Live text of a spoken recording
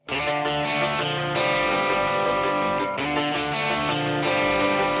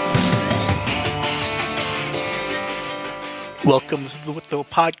Welcome to the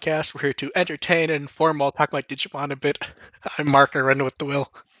podcast. We're here to entertain and inform while talking about Digimon a bit. I'm Mark, I run with the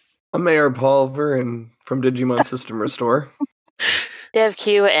will. I'm Mayor Palver and from Digimon System Restore.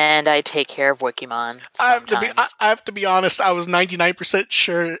 DevQ, and I take care of Wikimon I sometimes. have to be honest, I was 99%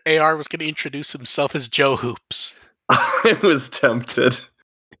 sure AR was going to introduce himself as Joe Hoops. I was tempted.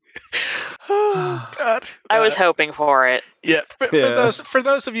 Oh, God. I was hoping for it. Yeah, for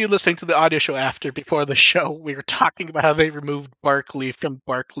those of you listening to the audio show before the show, we were talking about how they removed Barkley from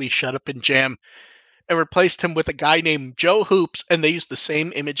Barkley Shut Up and Jam and replaced him with a guy named Joe Hoops, and they used the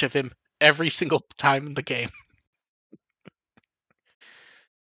same image of him every single time in the game.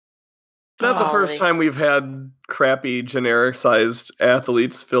 Not the first time we've had crappy generic-sized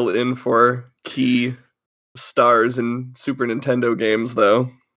athletes fill in for key stars in Super Nintendo games, though.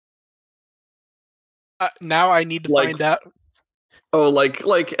 Now I need to find out. Oh,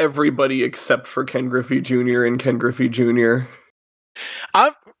 like everybody except for Ken Griffey Jr. and Ken Griffey Jr.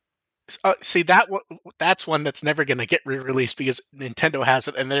 See, that's one that's never going to get re-released because Nintendo has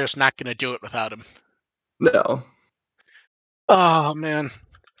it, and they're just not going to do it without him. No. Oh, man.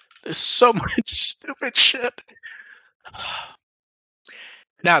 There's so much stupid shit.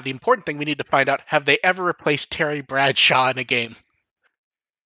 Now, the important thing we need to find out, have they ever replaced Terry Bradshaw in a game?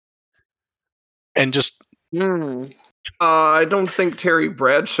 And just... I don't think Terry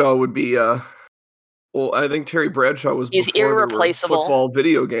Bradshaw would be... Well, I think Terry Bradshaw was He's irreplaceable. Football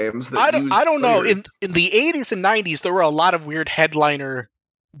video games that I don't know. players. In the 80s and 90s, there were a lot of weird headliner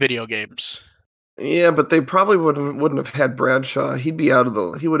video games. Yeah, but they probably wouldn't have had Bradshaw. He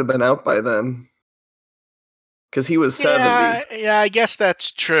would have been out by then. Because he was 70s. Yeah, I guess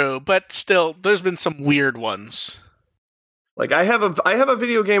that's true. But still, there's been some weird ones. Like I have a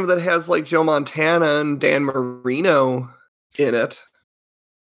video game that has like Joe Montana and Dan Marino in it.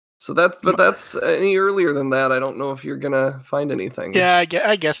 So that's any earlier than that, I don't know if you're gonna find anything. Yeah,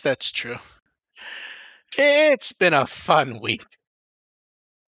 I guess that's true. It's been a fun week.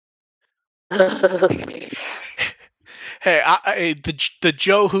 Hey, the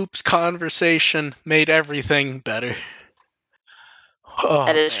Joe Hoops conversation made everything better. Oh,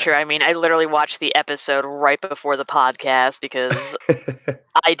 that is true. I mean, I literally watched the episode right before the podcast because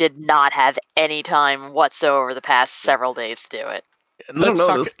I did not have any time whatsoever the past several days to do it.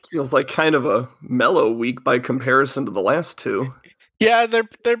 This feels like kind of a mellow week by comparison to the last two. Yeah,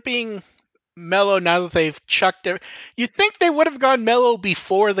 they're being mellow now that they've chucked it. You'd think they would have gone mellow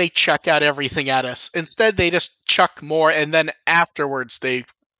before they chuck out everything at us. Instead, they just chuck more, and then afterwards they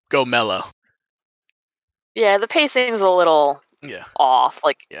go mellow. Yeah, the pacing's a little off.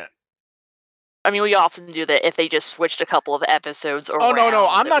 I mean, we often do that if they just switched a couple of episodes around. Oh, no,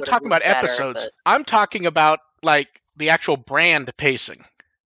 I'm not talking about episodes. I'm talking about, like, the actual brand pacing.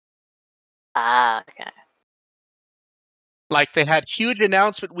 Okay. Like, they had huge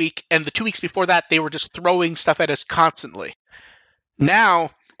announcement week, and the 2 weeks before that, they were just throwing stuff at us constantly. Now...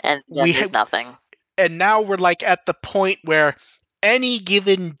 And there's nothing. And now we're, like, at the point where any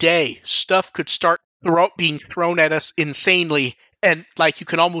given day, stuff could start being thrown at us insanely, and, like, you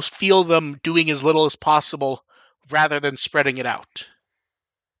can almost feel them doing as little as possible rather than spreading it out.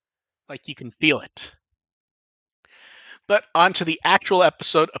 Like, you can feel it. But on to the actual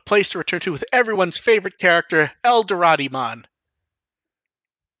episode, a place to return to with everyone's favorite character, Eldoradimon.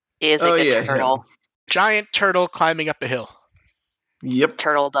 He is a good turtle. Yeah. Giant turtle climbing up a hill. Yep.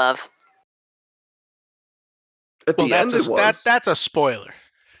 Turtle dove. At the end it was. That's a spoiler.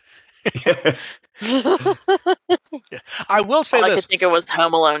 Yeah. I will say this. I could think it was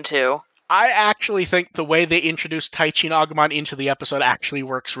Home Alone 2. I actually think the way they introduced Taichi and Agumon into the episode actually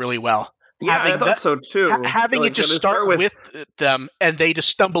works really well. Yeah, I thought so too. Having it just start with them and they just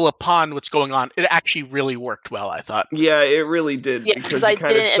stumble upon what's going on, it actually really worked well, I thought. Yeah, it really did. Yeah, because I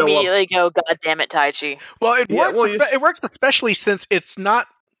didn't immediately go, God damn it, Taichi. Well, it worked especially since it's not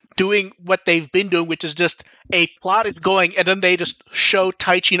doing what they've been doing, which is just a plot is going, and then they just show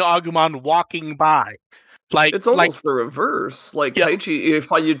Taichi and Agumon walking by. Like it's almost the reverse. Like Taichi,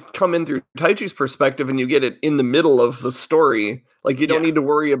 if you come in through Taichi's perspective and you get it in the middle of the story, like you don't need to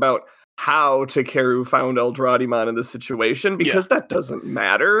worry about how Takeru found Eldoradimon in this situation because that doesn't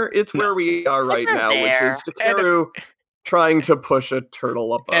matter. It's where we are right now, which is Takeru trying to push a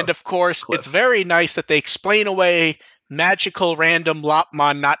turtle up. And of course, it's very nice that they explain away magical random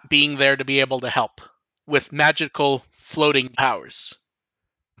Lopmon not being there to be able to help with magical floating powers.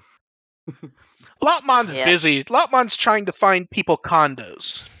 Lopmon's busy. Lopmon's trying to find people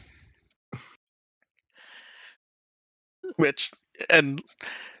condos. It's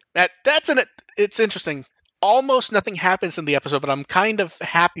interesting. Almost nothing happens in the episode, but I'm kind of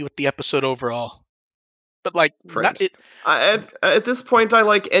happy with the episode overall. But like, at this point, I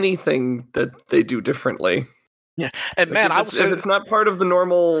like anything that they do differently. Yeah, and like man, if it's not part of the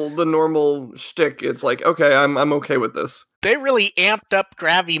normal shtick, it's like, okay, I'm okay with this. They really amped up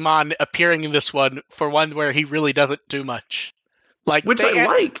Gravimon appearing in this one for one where he really doesn't do much. Like, which I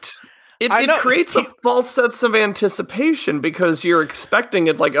liked. It creates a false sense of anticipation because you're expecting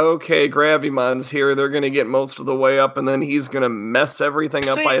it's like, okay, Gravimon's here, they're going to get most of the way up, and then he's going to mess everything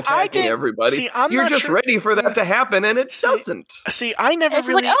up by attacking everybody. You're just ready for that to happen, and it doesn't. See, I never it's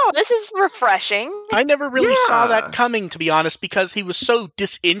really... like, oh, this is refreshing. I never really saw that coming, to be honest, because he was so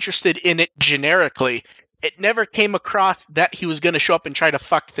disinterested in it generically. It never came across that he was going to show up and try to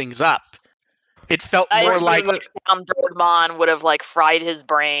fuck things up. It felt more like Birdmon would have like fried his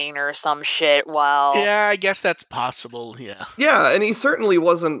brain or some shit while... Yeah, I guess that's possible, yeah. Yeah, and he certainly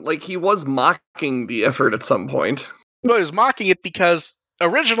wasn't, like, he was mocking the effort at some point. Well, he was mocking it because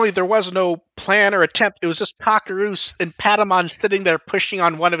originally there was no plan or attempt. It was just Takeru and Patamon sitting there pushing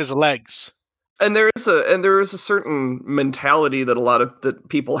on one of his legs. And there is a certain mentality that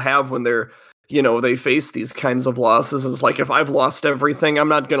people have when they're, you know, they face these kinds of losses. And it's like, if I've lost everything, I'm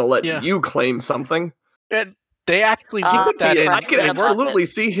not going to let you claim something. And they actually worked that in. I could absolutely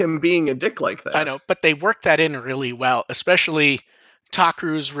see him being a dick like that. I know, but they worked that in really well, especially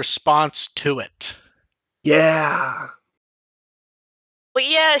Takeru's response to it. Yeah. But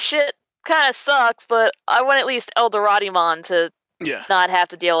yeah, shit kind of sucks, but I want at least Eldoradimon to not have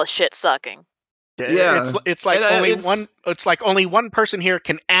to deal with shit sucking. Yeah, it's like only one person here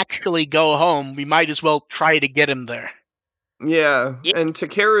can actually go home. We might as well try to get him there. Yeah, and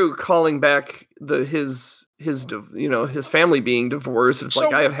Takeru calling back his family being divorced. It's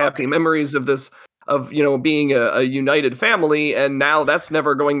like, I have happy memories of this, of, you know, being a united family, and now that's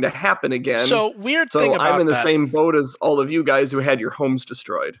never going to happen again. So thing about I'm in the same boat as all of you guys who had your homes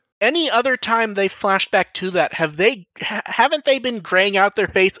destroyed. Any other time they flashed back to that, haven't they been graying out their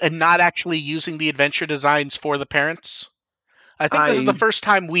face and not actually using the adventure designs for the parents? I think this is the first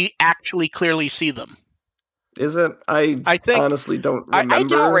time we actually clearly see them. Is it? I think, honestly don't remember. I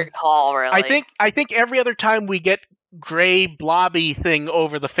don't recall, really. I think every other time we get gray blobby thing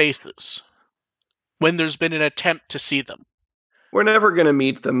over the faces when there's been an attempt to see them. We're never going to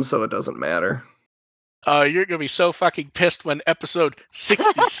meet them, so it doesn't matter. You're going to be so fucking pissed when episode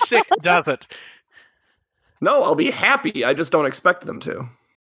 66 does it. No, I'll be happy. I just don't expect them to.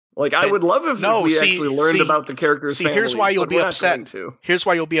 Like, I would love if we actually learned about the characters' families. Here's why you'll be upset. Here's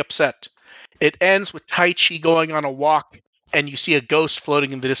why you'll be upset. It ends with Taichi going on a walk, and you see a ghost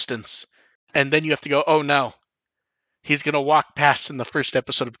floating in the distance. And then you have to go, oh no. He's going to walk past in the first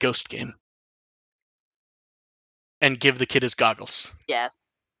episode of Ghost Game. And give the kid his goggles. Yeah.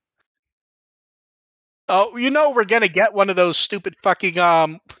 Oh, you know we're going to get one of those stupid fucking...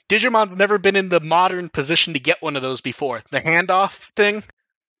 Digimon's never been in the modern position to get one of those before. The handoff thing.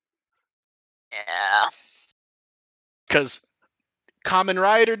 Yeah. Because Kamen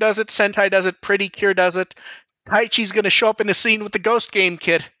Rider does it, Sentai does it, Pretty Cure does it. Taichi's going to show up in a scene with the Ghost Game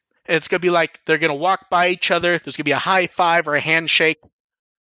kid. And it's going to be like, they're going to walk by each other. There's going to be a high five or a handshake.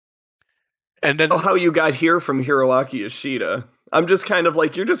 And then... Oh, how you got here from Hiroaki Yoshida. I'm just kind of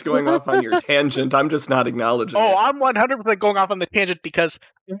like, you're just going off on your tangent. I'm just not acknowledging it. I'm 100% going off on the tangent because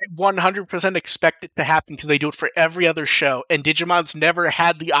I 100% expect it to happen because they do it for every other show, and Digimon's never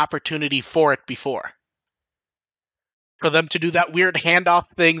had the opportunity for it before. For them to do that weird handoff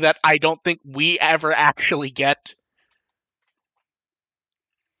thing that I don't think we ever actually get.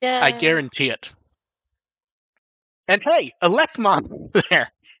 Yeah. I guarantee it. And hey, Electmon there.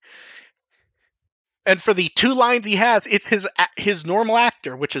 And for the 2 lines he has, it's his normal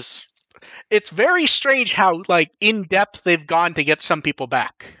actor, which is... It's very strange how, like, in-depth they've gone to get some people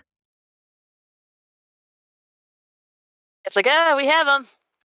back. It's like, we have him.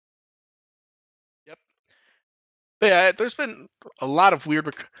 Yep. But yeah, there's been a lot of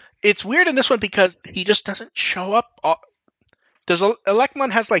weird... It's weird in this one because he just doesn't show up.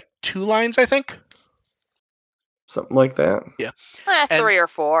 Electmon has, like, 2 lines, I think? Something like that. Yeah. 3 or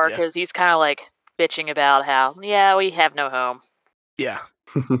 4, because he's kind of, like... bitching about how, we have no home. Yeah.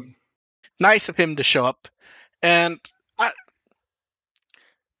 Nice of him to show up. And I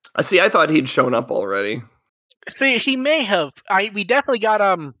thought he'd shown up already. See, he may have. We definitely got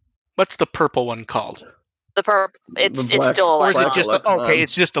what's the purple one called? The purple. It's still Electmon. Or is it just okay?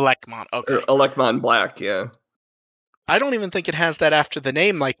 It's just Electmon. Okay. Electmon Black. Yeah. I don't even think it has that after the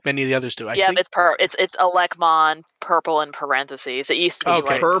name like many of the others do. It's Electmon purple in parentheses. It used to be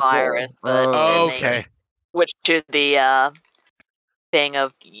like virus, but okay. Which to the thing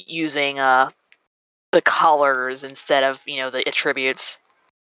of using the colors instead of the attributes.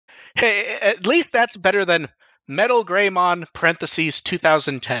 Hey, at least that's better than Metal Greymon parentheses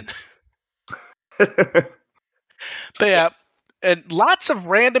 2010. But yeah, and lots of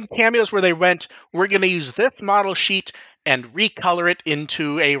random cameos where they went, we're going to use this model sheet and recolor it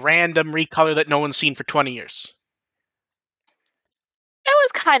into a random recolor that no one's seen for 20 years. It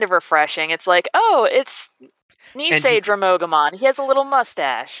was kind of refreshing. It's like, oh, it's Nisei Dramogamon. He has a little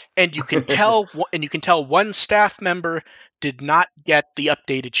mustache. And you can tell one staff member did not get the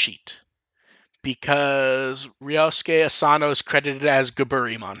updated sheet because Ryosuke Asano is credited as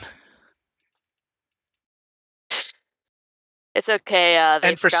Gaburimon. It's okay.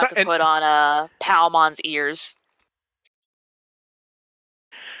 They forgot to put on Palmon's ears.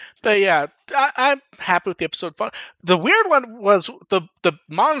 But yeah, I'm happy with the episode. The weird one was the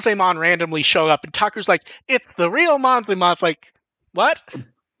Monzaemon randomly showing up, and Tucker's like, "It's the real Monzaemon." It's like, what?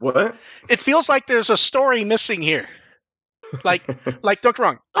 What? It feels like there's a story missing here. Like, don't get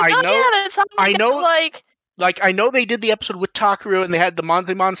wrong. I know they did the episode with Takaru, and they had the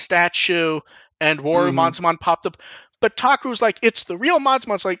Monzaemon statue, and Waru Monzaemon popped up. But Takaru's like, "It's the real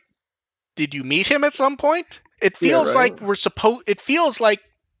Monzaemon." It's like, did you meet him at some point? It feels like It feels like.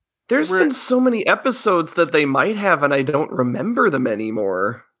 There's been so many episodes that they might have, and I don't remember them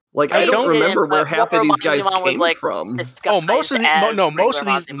anymore. Like I don't remember where half of these guys came from. Oh, most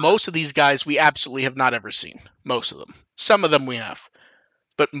of these guys we absolutely have not ever seen. Most of them. Some of them we have,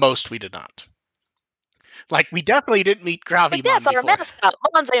 but most we did not. Like we definitely didn't meet Gravimon before. Our mascot,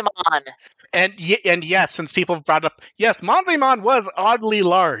 Monzaemon. And yes, since people brought up, yes, Monzaemon was oddly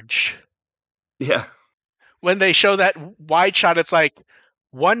large. Yeah. When they show that wide shot, it's like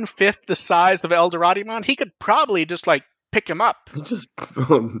 1/5 the size of Eldoradimon. He could probably just like pick him up. Just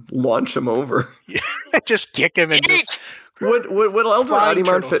launch him over. Just kick him and just... Would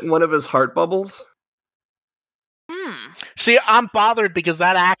Eldoradimon fit in one of his heart bubbles? See, I'm bothered because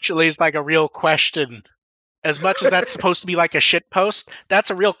that actually is like a real question. As much as that's supposed to be like a shit post, that's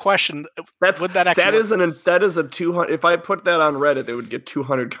a real question. That is a 200. If I put that on Reddit, it would get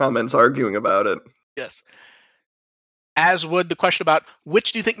 200 comments arguing about it. Yes. As would the question about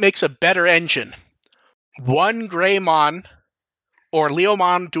which do you think makes a better engine? One Greymon or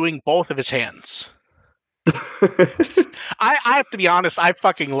Leomon doing both of his hands? I have to be honest, I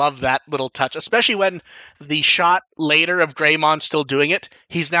fucking love that little touch, especially when the shot later of Greymon still doing it,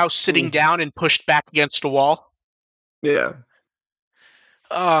 he's now sitting down and pushed back against a wall. Yeah.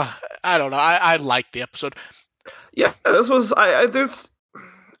 I don't know. I like the episode. Yeah, this was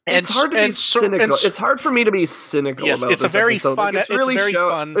it's hard to be cynical. It's hard for me to be cynical about this. It's a very episode. fun. Like, it's very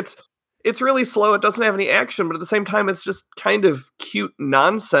fun. It's really slow. It doesn't have any action, but at the same time, it's just kind of cute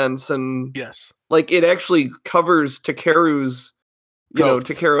nonsense. And like it actually covers Takeru's,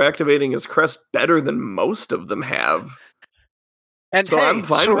 Takeru activating his crest better than most of them have. And so I'm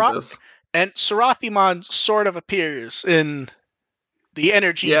fine with this. And Seraphimon sort of appears in the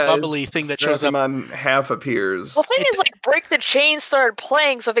energy bubbly thing that shows up. Half appears. Well, the thing is, like, Break the Chain started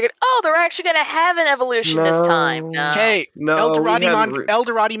playing, so I figured, they're actually going to have an evolution this time. No. Hey,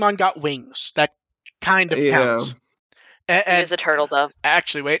 Eldoradimon got wings. That kind of counts. And it is a turtle dove.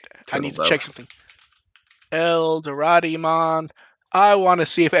 Actually, wait. I need to check something. Eldoradimon. I want to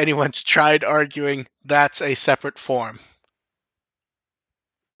see if anyone's tried arguing that's a separate form.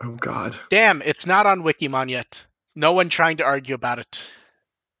 Oh, God. Damn, it's not on Wikimon yet. No one trying to argue about it.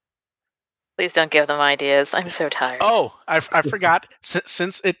 Please don't give them ideas. I'm so tired. Oh, I forgot.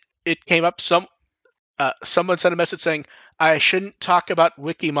 Since it came up, someone sent a message saying I shouldn't talk about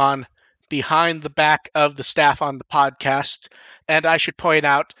Wikimon behind the back of the staff on the podcast, and I should point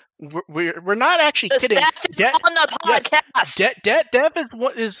out we're not actually kidding. Staff is on the podcast. Yes, Dev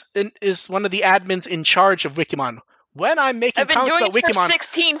is one of the admins in charge of Wikimon. When I'm making comments about Wikimon, I've been doing it for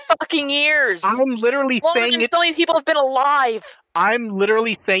 16 fucking years. I'm literally saying it. Some of these people have been alive. I'm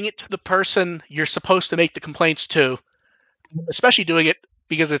literally saying it to the person you're supposed to make the complaints to, especially doing it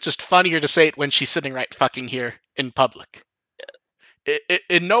because it's just funnier to say it when she's sitting right fucking here in public.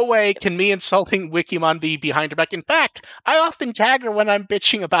 In no way can me insulting Wikimon be behind her back. In fact, I often tag her when I'm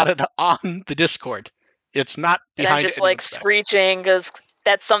bitching about it on the Discord. It's not behind. And I'm just like screeching because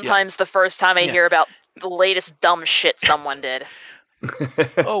that's sometimes the first time I hear about the latest dumb shit someone did.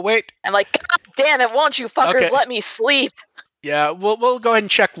 Oh, wait. I'm like, God damn it, won't you fuckers let me sleep? Yeah, we'll go ahead and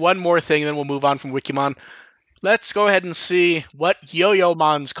check one more thing, and then we'll move on from Wikimon. Let's go ahead and see what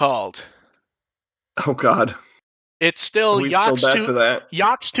Yo-Yo-Mon's called. Oh, God. It's still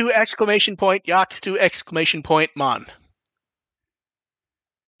Yox2 exclamation point, Yox2 exclamation point, Mon.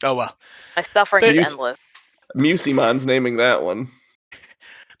 Oh, well. My suffering is endless. Musymon's naming that one.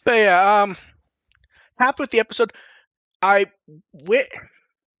 But yeah, happy with the episode.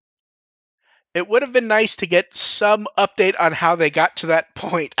 it would have been nice to get some update on how they got to that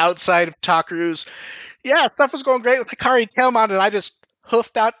point outside of Takeru's. Yeah, stuff was going great with Hikari Tailmon, and I just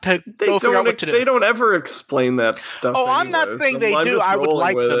hoofed out to go figure out what to do. They don't ever explain that stuff. Oh, I'm not saying they do. I would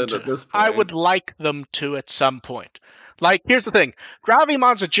like them to. I would like them to at some point. Like, here's the thing: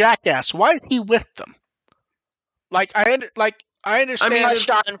 Gravimon's a jackass. Why is he with them? I understand. I mean,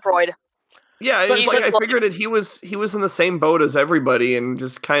 Schadenfreude. Yeah, it's like I figured that he was in the same boat as everybody, and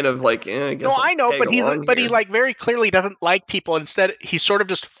just kind of I guess. No, I know, but he very clearly doesn't like people. Instead, he's sort of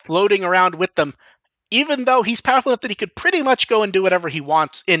just floating around with them, even though he's powerful enough that he could pretty much go and do whatever he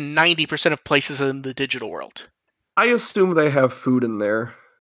wants in 90% of places in the digital world. I assume they have food in there,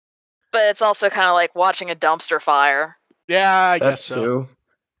 but it's also kind of like watching a dumpster fire. Yeah, I guess so. Too.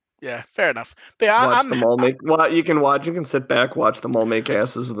 Yeah, fair enough. But yeah, you can sit back, watch them all make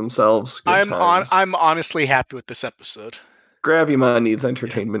asses of themselves. I'm honestly happy with this episode. Gravimon needs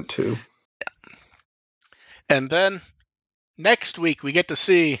entertainment too. Yeah. And then next week we get to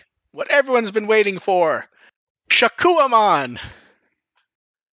see what everyone's been waiting for: Shakuamon.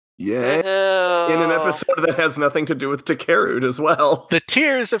 Yeah, in an episode that has nothing to do with Takeru as well. The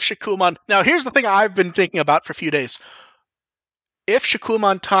Tears of Shakuamon. Now, here's the thing I've been thinking about for a few days. If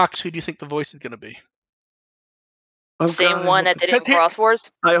Shakuamon talks, who do you think the voice is going to be? Same one that did it in Cross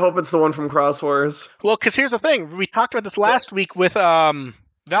Wars? I hope it's the one from Cross Wars. Well, because here's the thing. We talked about this last week with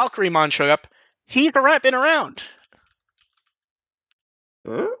Valkyremon showing up. He's been around.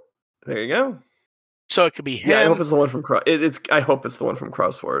 There you go. So it could be him. Yeah, I hope it's the one from I hope it's the one from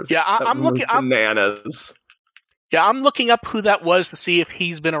Cross Wars. Yeah, I'm looking. Bananas. Yeah, I'm looking up who that was to see if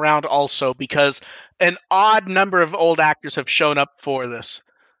he's been around also, because an odd number of old actors have shown up for this.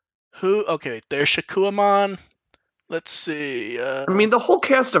 Okay, there's Shakuamon. Let's see. I mean, the whole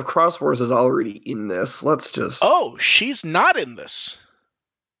cast of Cross Wars is already in this. Let's just... Oh, she's not in this.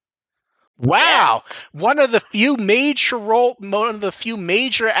 Wow. Yeah. One of the few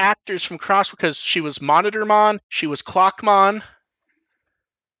major actors from Cross Wars, because she was Monitormon, she was Clockmon.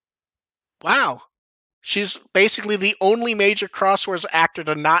 Wow. She's basically the only major Cross Wars actor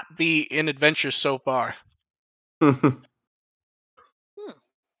to not be in Adventures so far. So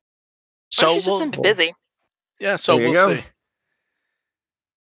she's just been busy. Yeah, so we'll see.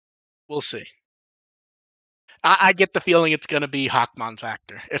 We'll see. I get the feeling it's going to be Hawkmon's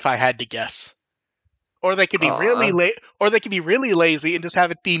actor, if I had to guess. Or they could be really lazy and just have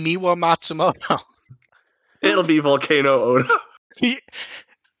it be Miwa Matsumoto. It'll be Volcano Oda.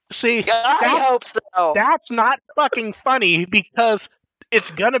 See, I hope so. That's not fucking funny, because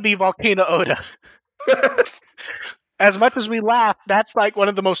it's gonna be Volcano Oda. As much as we laugh, that's one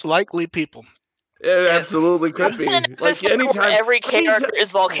of the most likely people. It absolutely could be. Anytime every character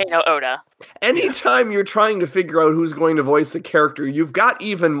is Volcano Oda. Anytime you're trying to figure out who's going to voice the character, you've got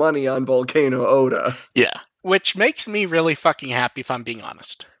even money on Volcano Oda. Yeah, which makes me really fucking happy, if I'm being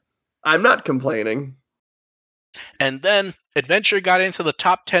honest. I'm not complaining. And then Adventure got into the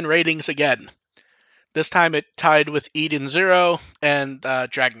top 10 ratings again. This time it tied with Eden Zero and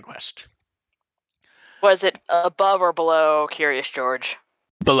Dragon Quest. Was it above or below Curious George?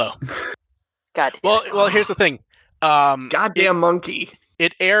 Below. God. Well, here's the thing. Goddamn monkey.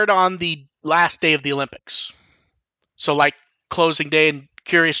 It aired on the last day of the Olympics. So closing day, and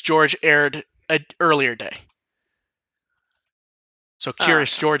Curious George aired an earlier day. So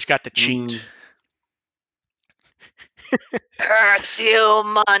Curious George got to cheat. Curse you,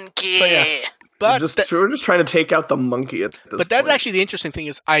 monkey! But we're just trying to take out the monkey at this point. But that's actually the interesting thing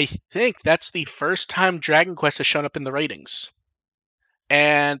is, I think that's the first time Dragon Quest has shown up in the ratings.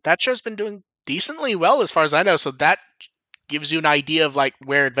 And that show's been doing decently well as far as I know, so that gives you an idea of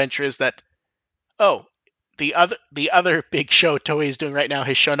where Adventure is. That the other big show Toei is doing right now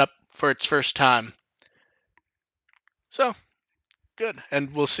has shown up for its first time. So, good.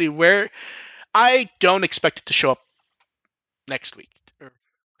 And we'll see where... I don't expect it to show up next week, or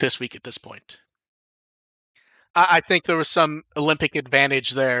this week at this point. I think there was some Olympic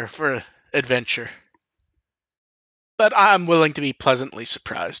advantage there for Adventure. But I'm willing to be pleasantly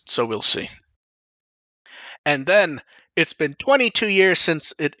surprised, so we'll see. And then, it's been 22 years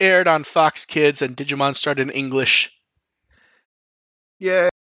since it aired on Fox Kids and Digimon started in English. Yeah.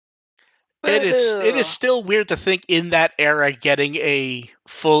 It is still weird to think in that era getting a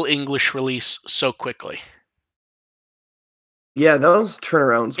full English release so quickly. Yeah, those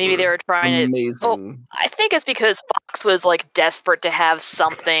turnarounds maybe they were trying amazing. To... I think it's because Fox was desperate to have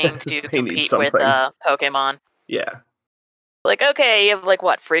something to compete with Pokemon. Yeah. Okay, you have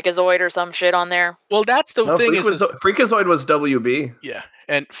Freakazoid or some shit on there. Well, that's the thing Freakazoid was WB. Yeah,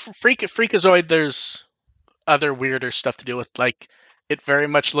 and Freakazoid, there's other weirder stuff to deal with. it very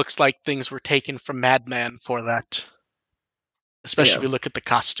much looks like things were taken from Madman for that. Especially if you look at the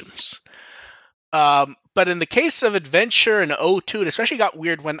costumes. But in the case of Adventure and 02, it especially got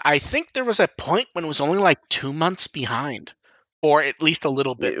weird when I think there was a point when it was only like 2 months behind. Or at least a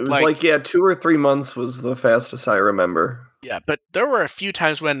little bit. It was like 2 or 3 months was the fastest I remember. Yeah, but there were a few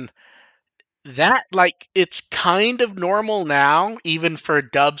times when that, like, it's kind of normal now, even for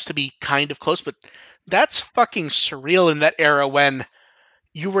dubs to be kind of close, but that's fucking surreal in that era when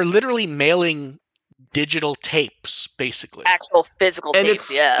you were literally mailing digital tapes, basically. Actual physical and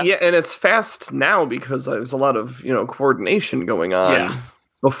tapes, and it's fast now because there's a lot of, coordination going on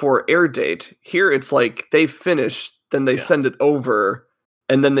before air date. Here it's like they finish, then they send it over,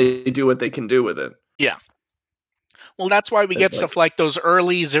 and then they do what they can do with it. Yeah. Well, that's why we get stuff like those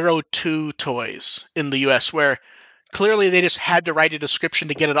early 02 toys in the US, where clearly they just had to write a description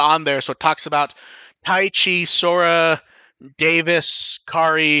to get it on there. So it talks about Taichi, Sora, Davis,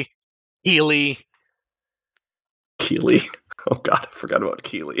 Kari, Keeley. Oh god, I forgot about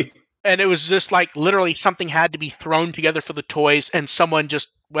Keeley. And it was just like literally something had to be thrown together for the toys, and someone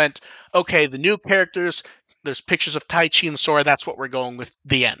just went, okay, the new characters, there's pictures of Taichi and Sora, that's what we're going with,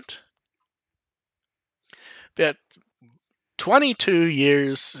 the end. But 22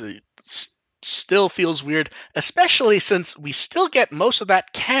 years still feels weird, especially since we still get most of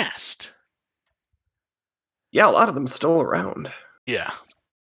that cast. Yeah, a lot of them still around. Yeah.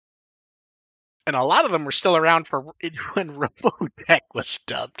 And a lot of them were still around for when Robotech was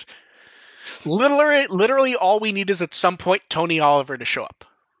dubbed. Literally all we need is at some point Tony Oliver to show up.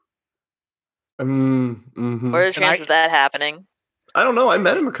 Mm-hmm. What are the chances of that happening? I don't know. I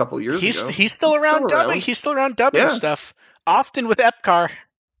met him a couple years ago. He's still around dubbing. He's still around dubbing stuff. Often with Epcar.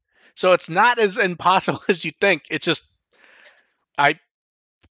 So it's not as impossible as you think. It's just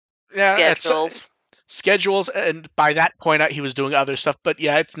schedules, and by that point he was doing other stuff. But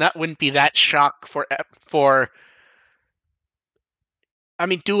yeah, wouldn't be that shock for. I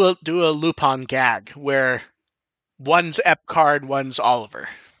mean, do a Lupin gag where one's Epcar and one's Oliver.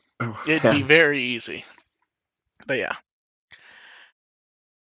 It'd be very easy. But yeah.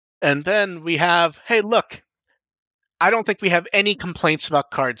 And then we have, hey, look, I don't think we have any complaints about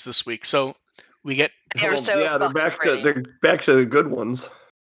cards this week. So we get they're back to the good ones.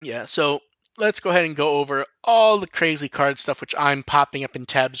 Yeah, so let's go ahead and go over all the crazy card stuff, which I'm popping up in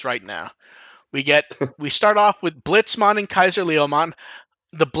tabs right now. We start off with Blitzmon and Kaiser Leomon.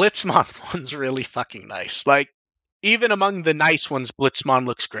 The Blitzmon one's really fucking nice. Like, even among the nice ones, Blitzmon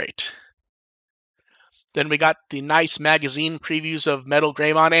looks great. Then we got the nice magazine previews of Metal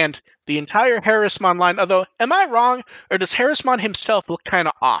Greymon and the entire Harrismon line. Although, am I wrong, or does Harrismon himself look kind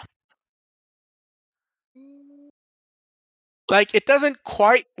of off? Like, it doesn't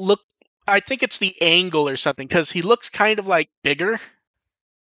quite look... I think it's the angle or something, because he looks kind of, like, bigger.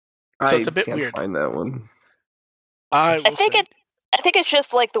 So it's a bit weird. I can't find that one. I think it's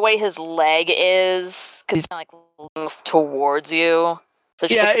just, like, the way his leg is, because he's kind of, like, moved towards you. So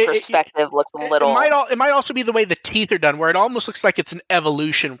just the perspective looks a little... It might also be the way the teeth are done, where it almost looks like it's an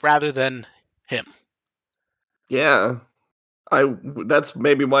evolution rather than him. Yeah. That's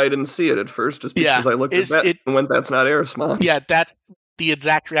maybe why I didn't see it at first, just because I looked at that and went, that's not Harrismon. Yeah, that's the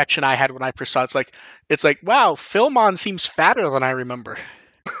exact reaction I had when I first saw it. It's like, wow, Philmon seems fatter than I remember.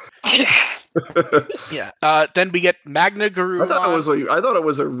 Yeah. Then we get Magna Garurumon. I thought it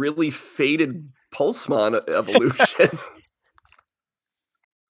was a really faded Pulsemon evolution.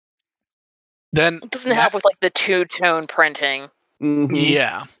 Then it doesn't help with like the two-tone printing. Mm-hmm.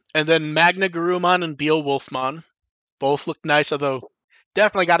 Yeah. And then Magna Garurumon and Beowulfmon both look nice, although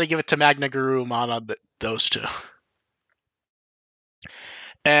definitely got to give it to Magna Garurumon on those two.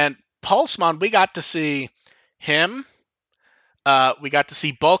 And Pulsemon, we got to see him. We got to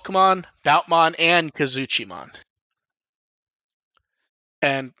see Bulkmon, Boutmon, and Kazuchimon.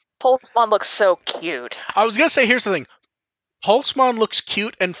 And Pulsemon looks so cute. I was going to say, here's the thing. Pulsemon looks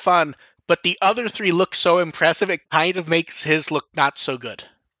cute and fun, but the other three look so impressive, it kind of makes his look not so good.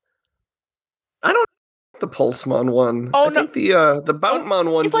 I don't like the Pulsemon one. Oh, I think the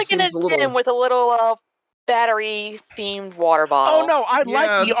Boutmon one just like seems a little... He's like in with a little battery-themed water bottle. Oh, no, I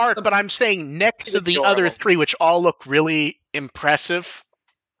like the art, but I'm saying next to the other three, which all look really impressive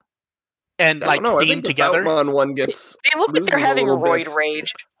and themed together. The Boutmon one gets... They look like they're having roid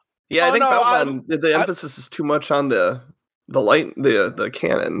rage. Yeah, I think Boutmon, the emphasis is too much on the light, the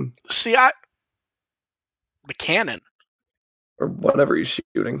cannon. See, the cannon? Or whatever he's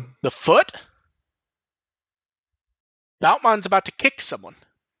shooting. The foot? Boutmon's about to kick someone.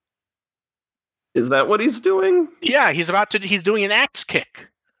 Is that what he's doing? Yeah, he's doing an axe kick.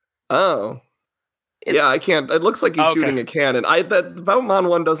 Oh. Yeah, I can't. It looks like he's shooting a cannon. That Boutmon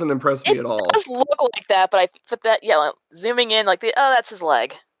one doesn't impress me at all. It does look like that, but zooming in, that's his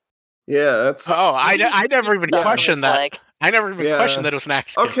leg. Yeah, that's. Oh, I never even questioned that. Leg. I never even questioned that it was an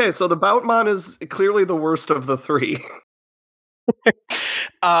axe kick. Okay, so the Boutmon is clearly the worst of the three.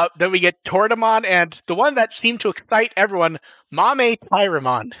 Then we get Tordamon, and the one that seemed to excite everyone, Mame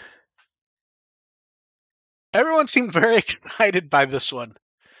Tyramon. Everyone seemed very excited by this one,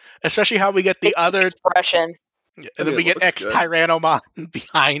 especially how we get the other expression. And then we get X Tyrannomon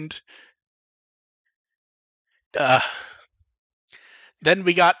behind. Then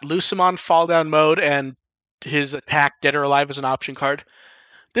we got Lucemon fall down mode and his attack Dead or Alive as an option card.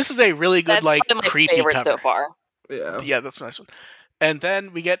 This is a really good creepy cover so far. Yeah, that's a nice one. And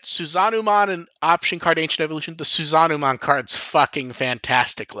then we get Susanumon and option card Ancient Evolution. The Susanumon card's fucking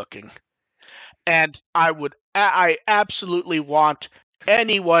fantastic looking. And I absolutely want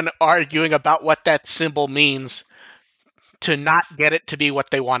anyone arguing about what that symbol means to not get it to be what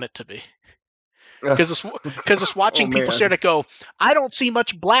they want it to be. Because it's watching people stare to go, I don't see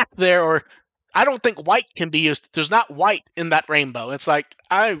much black there, or I don't think white can be used. There's not white in that rainbow. It's like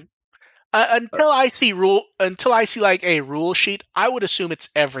until I see like a rule sheet, I would assume it's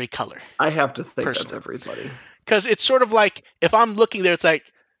every color. I have to think that's everybody. Because it's sort of like if I'm looking there, it's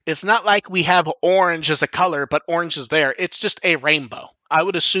like it's not like we have orange as a color, but orange is there. It's just a rainbow. I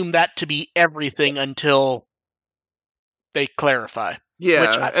would assume that to be everything until they clarify.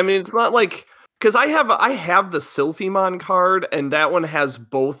 Yeah, I mean, it's not like because I have the Sylphimon card, and that one has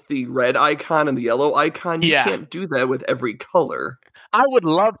both the red icon and the yellow icon. You can't do that with every color. I would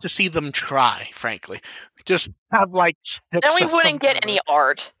love to see them try, frankly. Just have then we wouldn't get any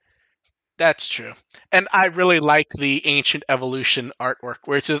art. That's true. And I really like the Ancient Evolution artwork,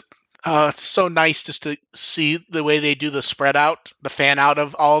 where it's just it's so nice just to see the way they do the spread out, the fan out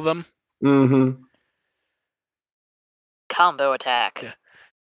of all of them. Mm-hmm. Combo attack. Yeah.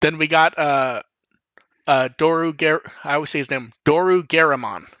 Then we got I always say his name, Doru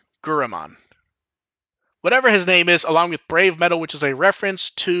Guramon. Whatever his name is, along with Brave Metal, which is a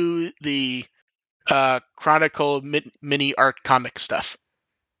reference to the Chronicle mini art comic stuff.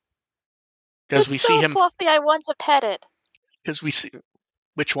 Because we see him fluffy, I want to pet it. Because we see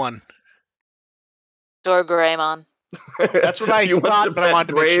which one? Doruguramon. That's what I thought, but I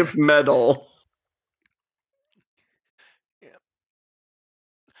wanted to make sure. Brave Metal. Yeah.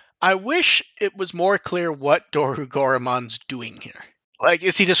 I wish it was more clear what Dorugoramon's doing here. Like,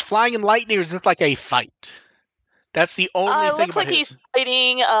 is he just flying in lightning, or is this like a fight? That's the only thing. It looks like he's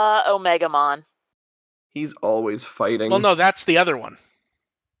fighting Omegamon. He's always fighting. Well, no, that's the other one.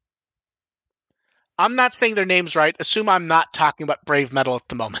 I'm not saying their names right. Assume I'm not talking about Brave Metal at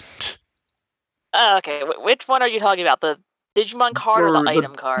the moment. Okay, which one are you talking about? The Digimon card or the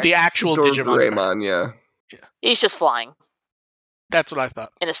item card? The actual Digimon card. Yeah. He's just flying. That's what I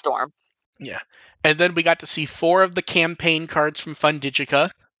thought. In a storm. Yeah. And then we got to see 4 of the campaign cards from Fun Digica.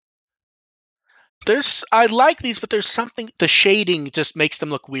 I like these, but there's something, the shading just makes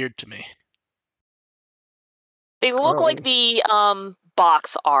them look weird to me. They look like the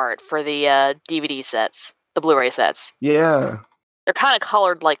box art for the DVD sets, the Blu-ray sets. Yeah. They're kind of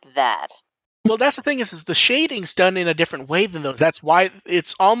colored like that. Well, that's the thing is the shading's done in a different way than those. That's why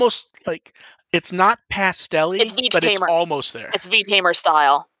it's almost like it's not pastel-y, but it's almost there. It's V-Tamer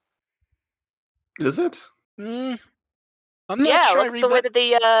style. Is it? I'm not sure. Look at the way that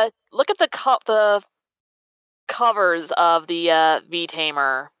they look at the covers of the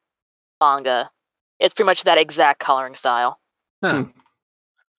V-Tamer manga. It's pretty much that exact coloring style. Huh.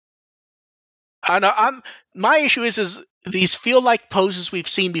 I know. My issue is these feel like poses we've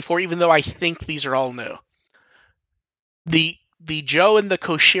seen before, even though I think these are all new. The Joe and the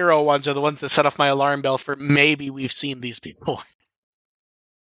Koshiro ones are the ones that set off my alarm bell for maybe we've seen these before.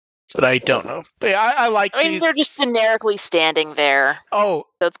 But I don't know. But I like these. I mean, they're just generically standing there. Oh.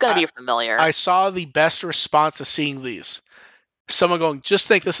 So it's going to be familiar. I saw the best response to seeing these. Someone going, just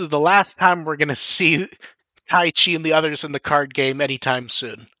think this is the last time we're going to see Taichi and the others in the card game anytime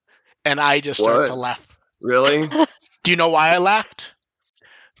soon. And I just started to laugh. Really? Do you know why I laughed?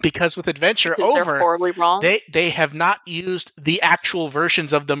 Because with Adventure Over, they're horribly wrong. They have not used the actual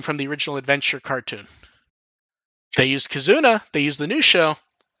versions of them from the original Adventure cartoon. They used Kizuna. They used the new show.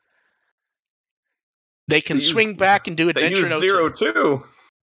 They can swing back and do Adventure They used Zero too.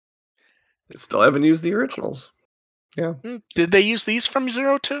 They still haven't used the originals. Yeah. Did they use these from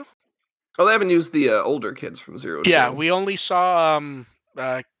Zero 2? Oh, they haven't used the older kids from Zero 2. Yeah, we only saw Ken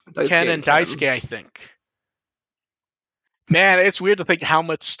and Daisuke, I think. Man, it's weird to think how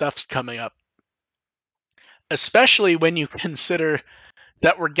much stuff's coming up. Especially when you consider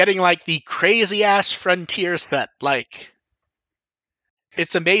that we're getting like the crazy ass Frontier set. Like,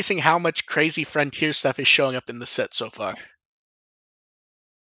 it's amazing how much crazy Frontier stuff is showing up in the set so far.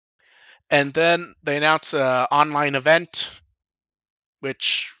 And then they announce an online event,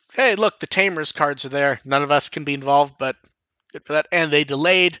 which, hey, look, the Tamers cards are there. None of us can be involved, but good for that. And they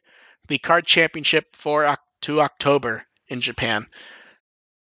delayed the card championship to October in Japan.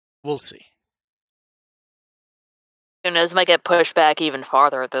 We'll see. Who knows, might get pushed back even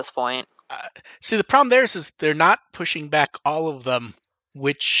farther at this point. See, the problem there is they're not pushing back all of them,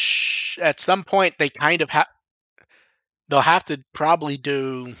 which at some point they kind of they'll have to probably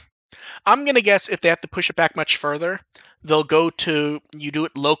do. I'm going to guess if they have to push it back much further, they'll go to, you do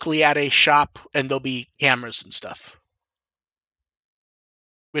it locally at a shop and there'll be cameras and stuff,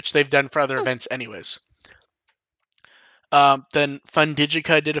 which they've done for other events anyways. Then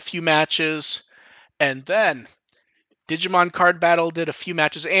Fundigica did a few matches, and then Digimon Card Battle did a few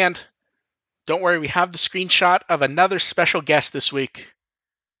matches, and don't worry, we have the screenshot of another special guest this week.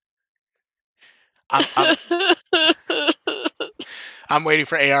 I'm waiting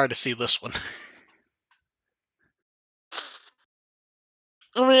for AR to see this one.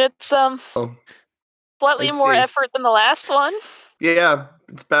 I mean, it's slightly more effort than the last one. Yeah,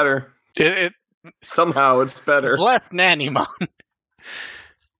 it's better. Somehow it's better. Less Nannymon.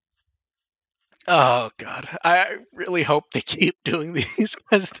 Oh god, I really hope they keep doing these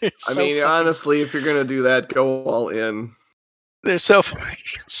because they're so. I mean, honestly, if you're gonna do that, go all in. They're so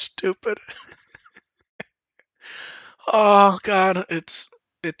fucking stupid. Oh god, it's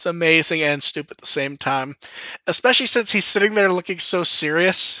amazing and stupid at the same time, especially since he's sitting there looking so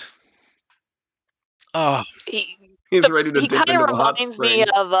serious. Oh, he's ready to dip into the hot spring. He kind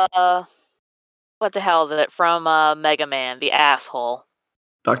of reminds me of what the hell is it from Mega Man, the asshole.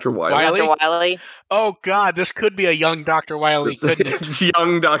 Dr. Wily? Dr. Wily? Oh, God, this could be a young Dr. Wily, couldn't it? It's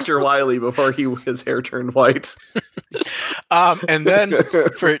young Dr. Wily before his hair turned white. And then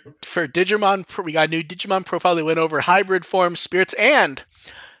for Digimon, we got a new Digimon profile. They went over hybrid forms, spirits, and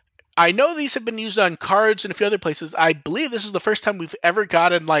I know these have been used on cards and a few other places. I believe this is the first time we've ever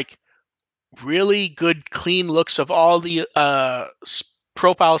gotten, like, really good, clean looks of all the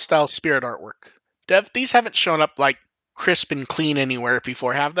profile-style spirit artwork. Dev, these haven't shown up, like, crisp and clean anywhere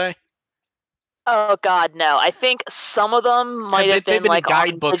before, have they? Oh god, no. I think some of them might have been like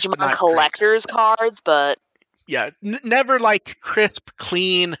on Digimon collectors cards, but yeah, never like crisp,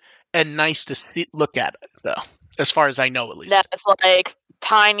 clean, and nice to look at it, though. As far as I know, at least. That's like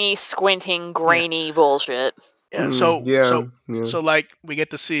tiny, squinting, grainy bullshit. Yeah. So like we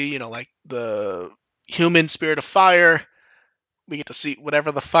get to see, like the human spirit of fire. We get to see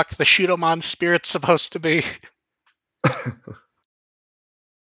whatever the fuck the Shudomon spirit's supposed to be.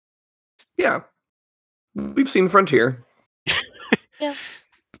 Yeah, we've seen Frontier. Yeah,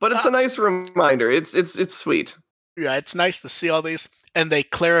 but it's a nice reminder. It's sweet. Yeah, it's nice to see all these, and they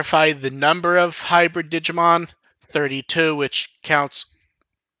clarify the number of hybrid Digimon, 32, which counts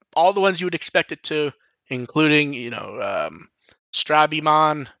all the ones you would expect it to, including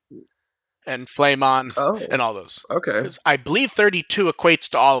Strabimon and Flamon and all those. Okay, I believe 32 equates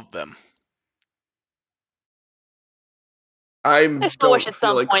to all of them. I still wish at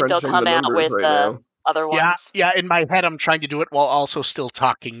some point they'll come out with other ones. Yeah. In my head, I'm trying to do it while also still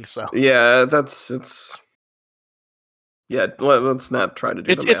talking. So yeah, it's. Yeah, let's not try to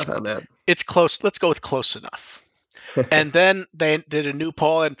do the math on that. It's close. Let's go with close enough. And then they did a new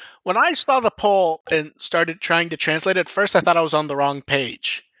poll, and when I saw the poll and started trying to translate it, at first I thought I was on the wrong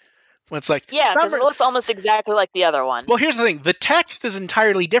page. When it's like, yeah, because it looks almost exactly like the other one. Well, here's the thing: the text is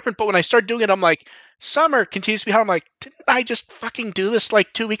entirely different. But when I start doing it, I'm like, Summer continues to be hard. I'm like, didn't I just fucking do this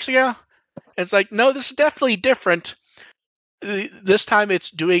like 2 weeks ago? And it's like, no, this is definitely different. This time it's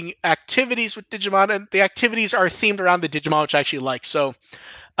doing activities with Digimon, and the activities are themed around the Digimon, which I actually like. So,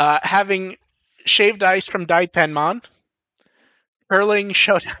 having shaved ice from Daipenmon, curling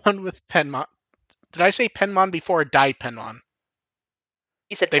showdown with Penmon. Did I say Penmon before or Daipenmon?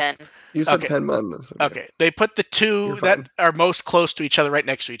 You said Pen. You said Penmon. Okay. They put the two that are most close to each other right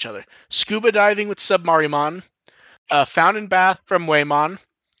next to each other. Scuba diving with Submarimon, Fountain Bath from Waymon,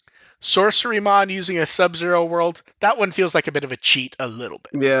 Sorcerymon using a Sub-Zero world. That one feels like a bit of a cheat, a little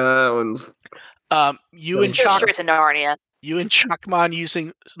bit. Yeah, that one's. You and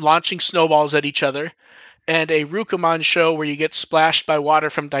Chakmon launching snowballs at each other, and a Rukamon show where you get splashed by water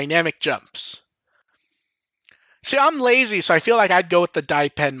from dynamic jumps. See, I'm lazy, so I feel like I'd go with the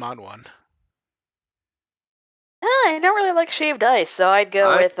Daipenmon one. I don't really like shaved ice, so I'd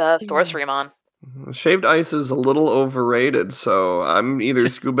go with Sorcerymon. Shaved ice is a little overrated, so I'm either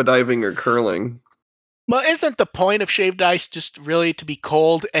scuba diving or curling. Well, isn't the point of shaved ice just really to be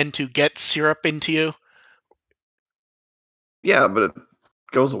cold and to get syrup into you? Yeah, but it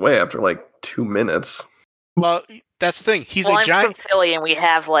goes away after like 2 minutes. Well, that's the thing. I'm from Philly, and we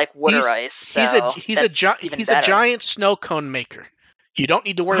have like water ice. So he's a giant snow cone maker. You don't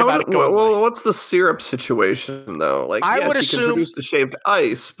need to worry about it going away. Well, what's the syrup situation though? Like, I would you assume, can produce the shaved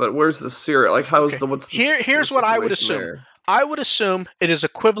ice, but where's the syrup? Like, what's the here's what I would assume. There? I would assume it is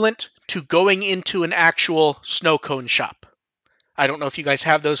equivalent to going into an actual snow cone shop. I don't know if you guys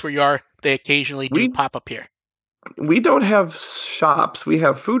have those where you are. They occasionally do pop up here. We don't have shops. We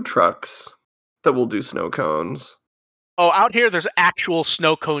have food trucks that will do snow cones. Oh, out here there's actual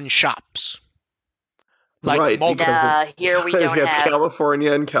snow cone shops. Like right, because here we don't have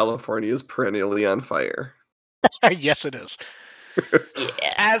California, and California is perennially on fire. Yes, it is. Yeah.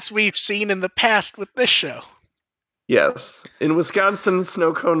 As we've seen in the past with this show. Yes. In Wisconsin,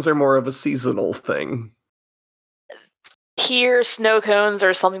 snow cones are more of a seasonal thing. Here, snow cones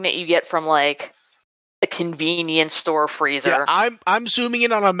are something that you get from like a convenience store freezer. Yeah, I'm zooming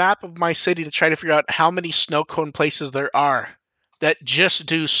in on a map of my city to try to figure out how many snow cone places there are that just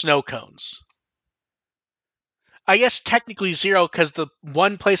do snow cones. I guess technically 0, because the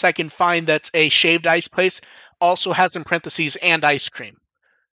one place I can find that's a shaved ice place also has in parentheses and ice cream.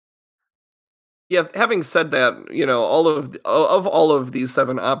 Yeah, having said that, all of these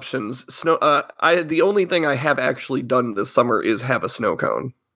 7 options, the only thing I have actually done this summer is have a snow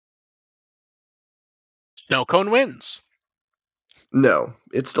cone. Snow cone wins. No,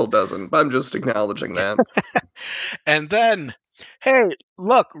 it still doesn't, but I'm just acknowledging that. And then, hey,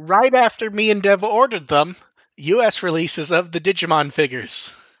 look, right after me and Dev ordered them, US releases of the Digimon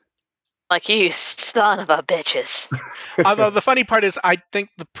figures. Like, you son of a bitches. Although the funny part is, I think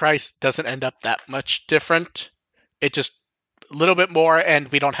the price doesn't end up that much different. It just a little bit more, and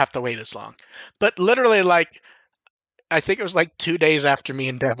we don't have to wait as long. But literally, like, I think it was like 2 days after me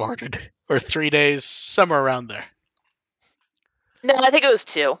and Dev ordered, or 3 days, somewhere around there. No, I think it was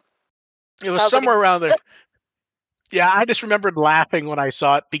 2. It was somewhere around there. Yeah, I just remembered laughing when I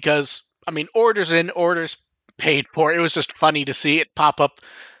saw it because, I mean, orders in, orders paid for. It was just funny to see it pop up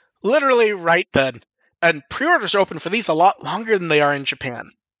literally right then. And pre-orders are open for these a lot longer than they are in Japan.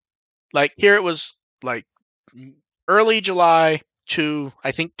 Like, here it was, like, early July to,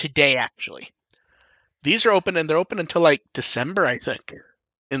 I think, today, actually. These are open, and they're open until, like, December, I think,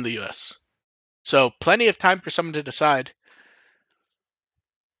 in the US. So, plenty of time for someone to decide.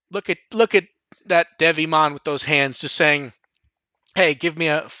 Look at that Devimon with those hands just saying, hey, give me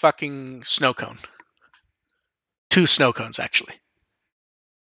a fucking snow cone. 2 snow cones, actually.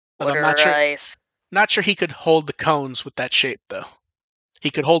 I'm not sure he could hold the cones with that shape, though. He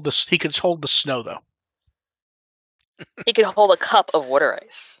could hold the snow, though. He could hold a cup of water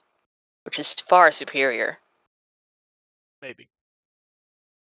ice, which is far superior. Maybe.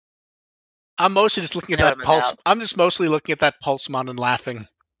 I'm mostly just looking at that pulse. I'm just mostly looking at that Pulsemon and laughing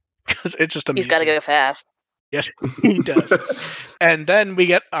because it's just amusing. He's got to go fast. Yes, he does. And then we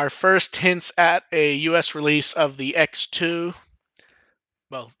get our first hints at a US release of the X2.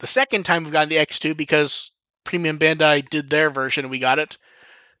 Well, the second time we've gotten the X2 because Premium Bandai did their version and we got it.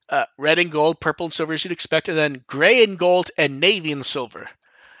 Red and gold, purple and silver as you'd expect, and then gray and gold and navy and silver.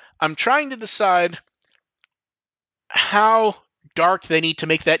 I'm trying to decide how dark they need to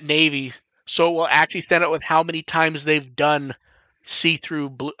make that navy so it will actually stand out with how many times they've done see-through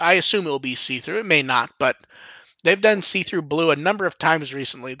blue. I assume it will be see-through. It may not, but they've done see-through blue a number of times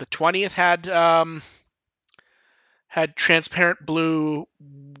recently. The 20th had transparent blue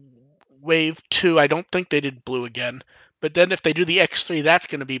wave 2. I don't think they did blue again. But then if they do the X3, that's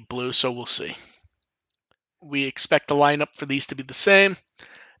going to be blue, so we'll see. We expect the lineup for these to be the same.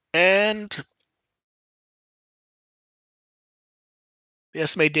 And the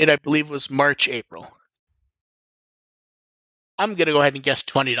estimated date, I believe, was March, April. I'm going to go ahead and guess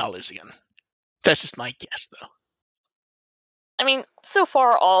 $20 again. That's just my guess, though. I mean, so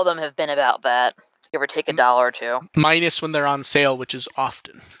far, all of them have been about that. Give or take $1 or $2. Minus when they're on sale, which is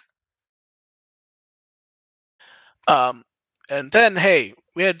often. And then, hey,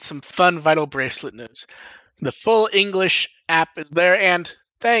 we had some fun Vital Bracelet news. The full English app is there, and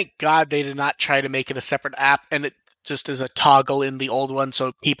thank God they did not try to make it a separate app, and it just is a toggle in the old one,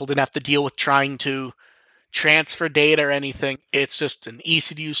 so people didn't have to deal with trying to transfer data or anything. It's just an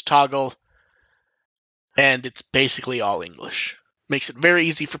easy-to-use toggle, and it's basically all English. Makes it very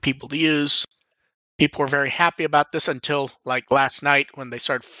easy for people to use. People were very happy about this until, like, last night when they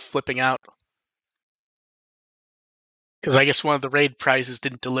started flipping out. Because I guess one of the raid prizes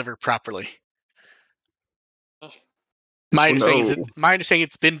didn't deliver properly. My understanding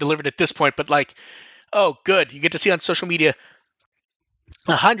it's been delivered at this point, but like Oh, good. You get to see on social media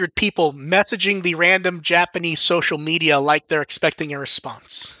 100 people messaging the random Japanese social media like they're expecting a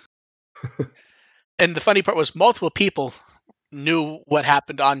response. And the funny part was multiple people knew what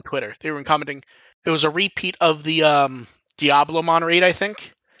happened on Twitter. They were commenting. It was a repeat of the Diablo raid, I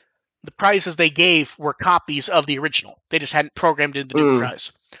think. The prizes they gave were copies of the original. They just hadn't programmed in the new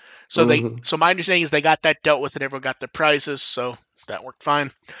prize. So so my understanding is they got that dealt with and everyone got their prizes, so that worked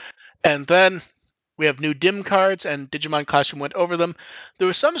fine. And then we have new DIM cards, and Digimon Classroom went over them. There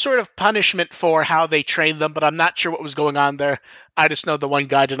was some sort of punishment for how they trained them, but I'm not sure what was going on there. I just know the one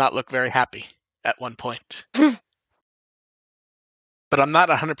guy did not look very happy at one point. But I'm not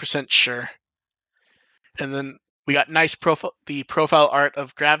 100% sure. And then we got nice profile art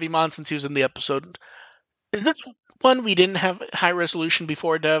of Gravimon since he was in the episode. Is this one we didn't have high resolution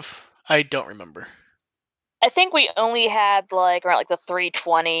before, Dev? I don't remember. I think we only had around the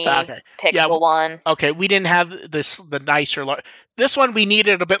 320 pixel one. Okay, we didn't have the nicer. This one we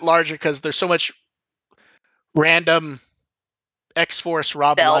needed a bit larger because there's so much random X-Force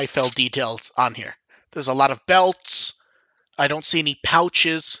Rob Liefeld details on here. There's a lot of belts. I don't see any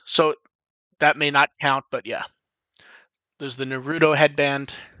pouches, so that may not count, but yeah. There's the Naruto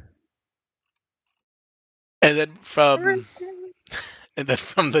headband. And then from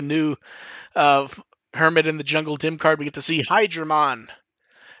the new Hermit in the Jungle DIM card, we get to see Hydramon.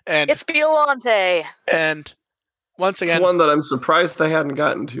 And it's Biollante. And once again, it's one that I'm surprised they hadn't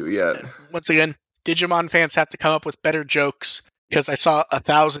gotten to yet. Once again, Digimon fans have to come up with better jokes because I saw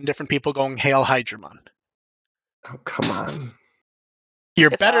 1,000 different people going "Hail Hydramon." Oh, come on! You're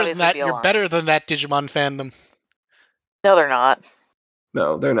better than that. You're better than that, Digimon fandom. No, they're not.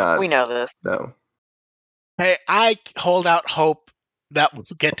 No, they're not. We know this. No. Hey, I hold out hope that we'll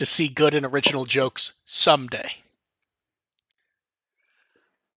get to see good and original jokes someday.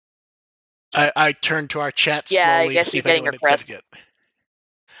 I turned to our chat slowly to see if anyone had said it yet.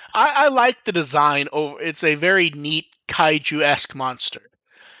 I like the design. It's a very neat kaiju-esque monster.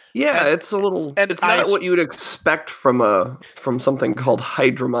 Yeah, it's a little. It's not what you would expect from something called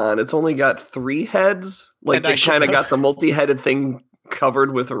Hydramon. It's only got 3 heads. Like they kind of got the multi-headed thing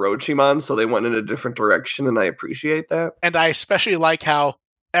covered with Orochimon, so they went in a different direction, and I appreciate that. And I especially like how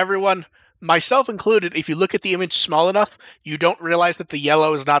everyone, myself included, if you look at the image small enough, you don't realize that the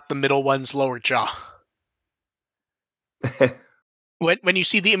yellow is not the middle one's lower jaw. When you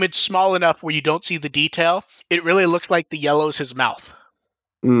see the image small enough where you don't see the detail, it really looks like the yellow is his mouth.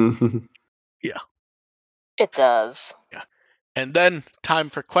 Mm-hmm. Yeah. It does. Yeah. And then time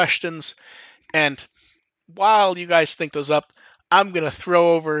for questions. And while you guys think those up, I'm going to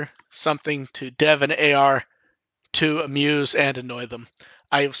throw over something to Dev and AR to amuse and annoy them.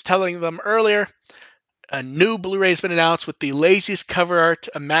 I was telling them earlier, a new Blu-ray has been announced with the laziest cover art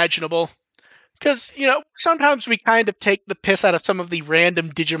imaginable. Because, sometimes we kind of take the piss out of some of the random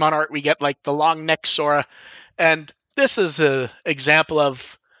Digimon art we get, like the long neck Sora. And this is an example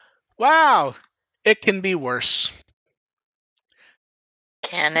of, wow, it can be worse.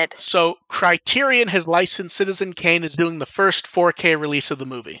 Can it? So Criterion has licensed Citizen Kane is doing the first 4K release of the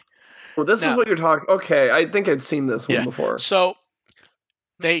movie. Well, this is what you're talking. Okay, I think I'd seen this one before. So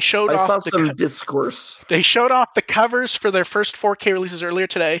they showed I saw some discourse. They showed off the covers for their first 4K releases earlier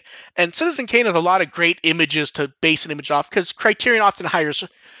today, and Citizen Kane has a lot of great images to base an image off because Criterion often hires,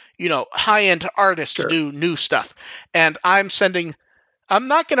 high-end artists to do new stuff. And I'm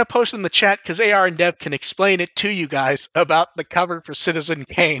not going to post in the chat because AR and Dev can explain it to you guys about the cover for Citizen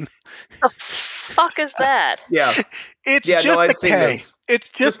Kane. The fuck is that? Yeah. It's just a K. It's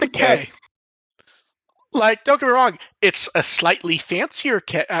just a K. Like, don't get me wrong, it's a slightly fancier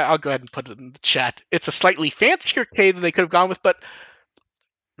K. I'll go ahead and put it in the chat. It's a slightly fancier K than they could have gone with, but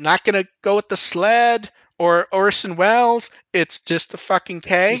I'm not going to go with the Sled or Orson Welles. It's just a fucking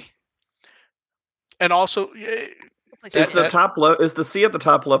K. And also... Is the C at the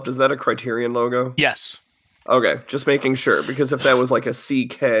top left, is that a Criterion logo? Yes. Okay, just making sure, because if that was like a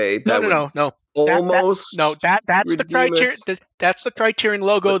CK, that no. Almost. That's the Criterion. That's the Criterion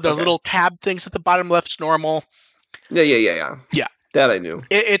logo. The little tab things at the bottom left's normal. Yeah. That I knew.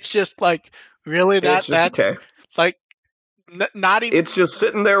 It's just like really that's okay. Like not even. It's just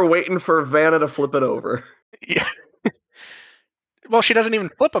sitting there waiting for Vanna to flip it over. Yeah. Well, she doesn't even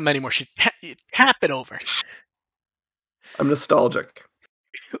flip them anymore. She tap it over. I'm nostalgic.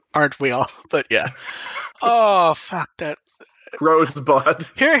 Aren't we all? But yeah. Oh, fuck that. Rosebud.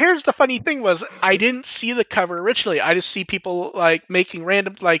 Here's the funny thing was I didn't see the cover originally. I just see people like making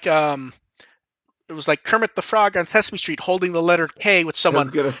random it was like Kermit the Frog on Sesame Street holding the letter K with someone. I was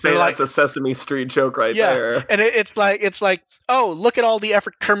gonna say that's a Sesame Street joke right there. And it's like, oh, look at all the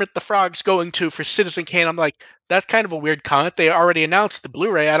effort Kermit the Frog's going to for Citizen Kane. I'm like, that's kind of a weird comment. They already announced the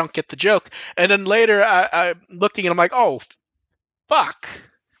Blu-ray. I don't get the joke. And then later, I'm looking and I'm like, oh, fuck.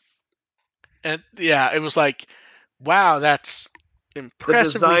 And yeah, it was like, wow, that's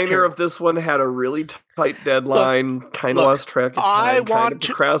impressive. The designer of this one had a really tight deadline, kind of lost track of time, kind of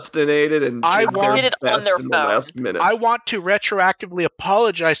procrastinated, and did it on their phone. The last minute. I want to retroactively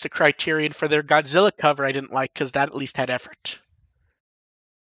apologize to Criterion for their Godzilla cover I didn't like, because that at least had effort.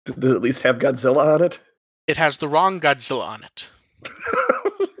 Did it at least have Godzilla on it? It has the wrong Godzilla on it.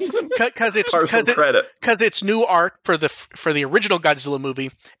 Because it's new art for the original Godzilla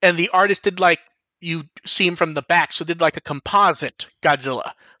movie, and the artist did like, you see him from the back, so did like a composite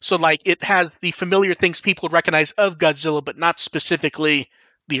Godzilla. So like it has the familiar things people would recognize of Godzilla, but not specifically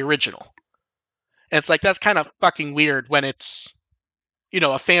the original. And it's like, that's kind of fucking weird when it's,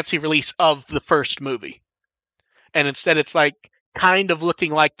 a fancy release of the first movie. And instead it's like kind of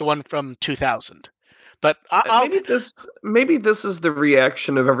looking like the one from 2000. But maybe this is the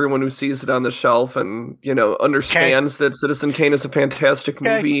reaction of everyone who sees it on the shelf and understands that Citizen Kane is a fantastic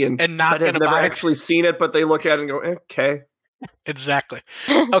movie and not has never actually seen it, but they look at it and go, okay. Exactly.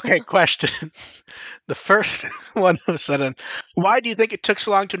 Okay, question. The first one was sudden. Why do you think it took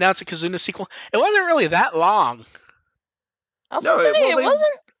so long to announce a Kizuna sequel? It wasn't really that long. It wasn't.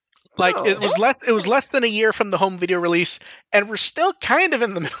 Like it was less than a year from the home video release, and we're still kind of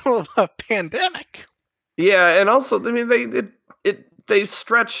in the middle of a pandemic. Yeah, and also, I mean, they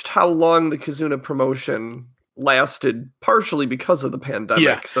stretched how long the Kizuna promotion lasted, partially because of the pandemic.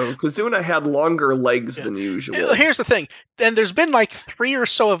 Yeah. So Kizuna had longer legs than usual. Here's the thing, and there's been like 3 or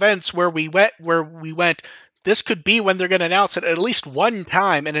so events where we went. This could be when they're going to announce it. At least one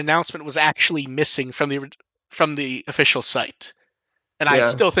time, an announcement was actually missing from the official site, and I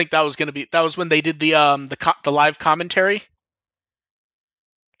still think that was when they did the live commentary.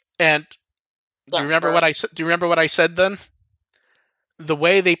 And do you remember what I said? Do you remember what I said then? The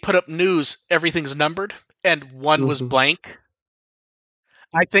way they put up news, everything's numbered, and one was blank.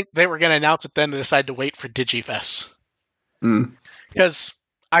 I think they were going to announce it then and decide to wait for Digifest. Because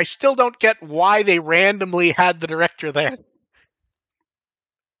I still don't get why they randomly had the director there.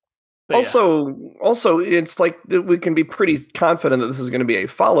 But also, it's like we can be pretty confident that this is going to be a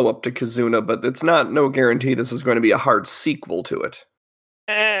follow-up to Kizuna, but it's no guarantee this is going to be a hard sequel to it.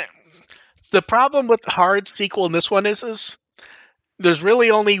 The problem with the hard sequel in this one is there's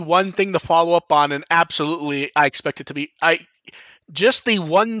really only one thing to follow up on, and absolutely I expect it to be... just the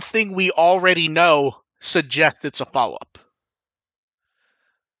one thing we already know suggests it's a follow-up.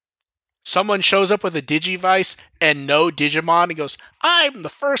 Someone shows up with a Digivice and no Digimon and goes, I'm the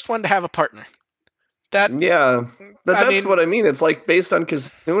first one to have a partner. That's what I mean. It's like based on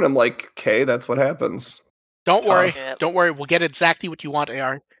Kizuna, I'm like, okay, that's what happens. Don't worry. We'll get exactly what you want,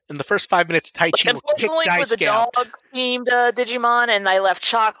 AR. In the first 5 minutes, Taichi will kick Daisuke out. With the dog-themed Digimon, and I left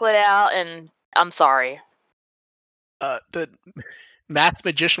Chocolate out, and I'm sorry. The Math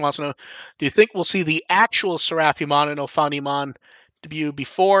Magician wants to know, do you think we'll see the actual Seraphimon and Ophanimon debut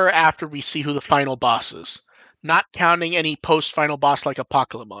before or after we see who the final boss is? Not counting any post-final boss like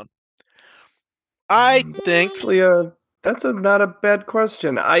Apocalypse. I think... That's not a bad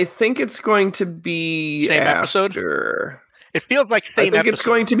question. I think it's going to be same episode. It feels like same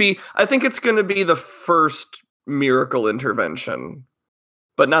episode. I think it's going to be the first miracle intervention,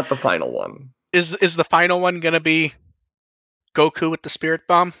 but not the final one. Is the final one going to be Goku with the Spirit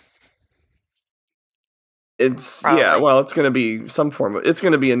Bomb? It's it's going to be it's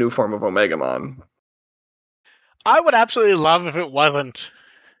going to be a new form of Omegamon. I would absolutely love if it wasn't.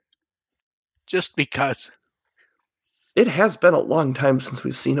 Just because. It has been a long time since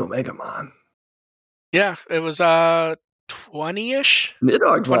we've seen Omegamon. Yeah, it was 20-ish?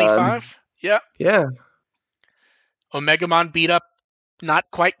 Midogmon. 25? Yeah. Yeah. Omegamon beat up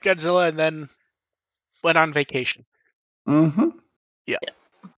not quite Godzilla and then went on vacation. Mm-hmm. Yeah.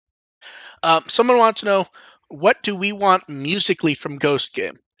 Someone wants to know, what do we want musically from Ghost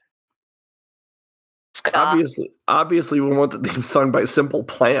Game? Obviously we want the theme song by Simple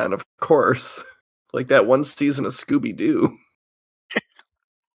Plan, of course. Like that one season of Scooby-Doo.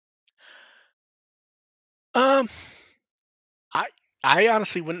 I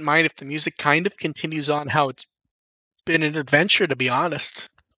honestly wouldn't mind if the music kind of continues on how it's been an adventure, to be honest.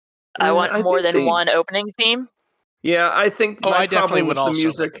 I want more than one opening theme. Yeah, I think I definitely would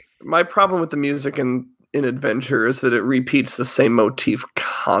also. My problem with the music in Adventure is that it repeats the same motif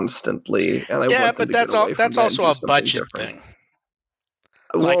constantly, and I want them to that's get away from that's that also and a do budget different. thing.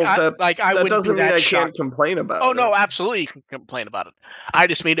 Well, that doesn't mean I can't complain about it. Oh, no, absolutely you can complain about it. I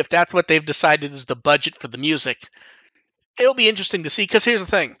just mean if that's what they've decided is the budget for the music, it'll be interesting to see. Because here's the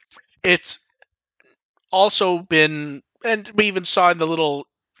thing. It's also been, and we even saw in the little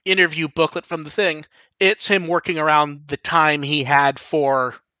interview booklet from the thing, it's him working around the time he had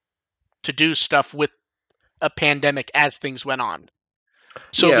to do stuff with a pandemic as things went on.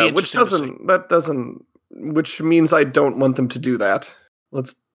 So yeah, which means I don't want them to do that.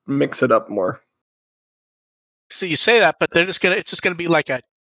 Let's mix it up more. So you say that, but it's just gonna be like a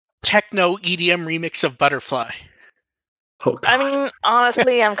techno EDM remix of Butterfly. Oh, God. I mean,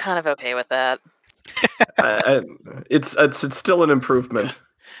 honestly, I'm kind of okay with that. It's still an improvement.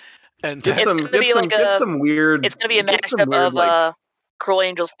 And get some weird. It's gonna be a mashup of Cruel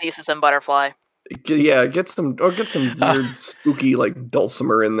Angel's Thesis and Butterfly. Yeah, get some weird spooky like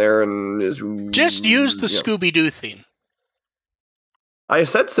dulcimer in there, and just use the Scooby-Doo theme. I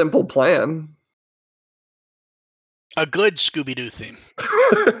said Simple Plan. A good Scooby-Doo theme.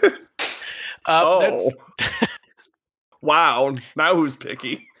 Wow, now who's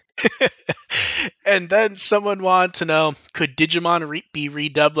picky? And then someone wanted to know, could Digimon be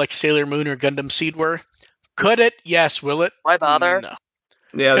redubbed like Sailor Moon or Gundam Seed were? Could it? Yes. Will it? Why bother? No.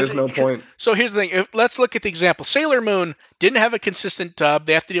 Yeah, there's no point. So here's the thing. Let's look at the example. Sailor Moon didn't have a consistent dub.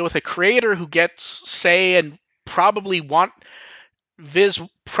 They have to deal with a creator who gets say and Viz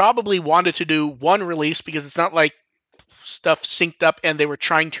probably wanted to do one release because it's not like stuff synced up and they were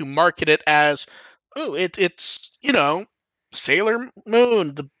trying to market it as, it's Sailor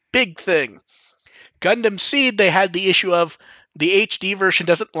Moon, the big thing. Gundam Seed, they had the issue of the HD version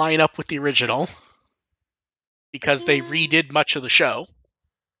doesn't line up with the original because they redid much of the show.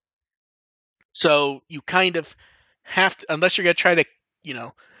 So you kind of have to, unless you're going to try to,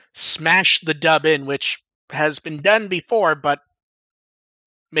 smash the dub in, which has been done before, but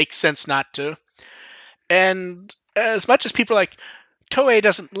makes sense not to. And as much as people are like, Toei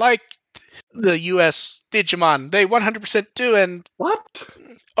doesn't like the US Digimon, they 100% do. And what?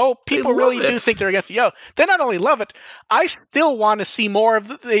 Oh, people really do think they're against it. They not only love it, I still want to see more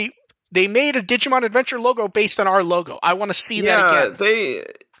of They made a Digimon Adventure logo based on our logo. I want to see that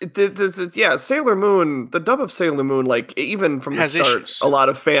again. Sailor Moon, the dub of Sailor Moon, like, even from the start, issues. A lot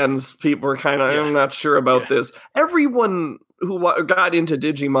of people were kind of, I'm not sure about this. Everyone who got into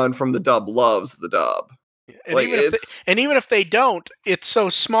Digimon from the dub loves the dub. And, even if they don't, it's so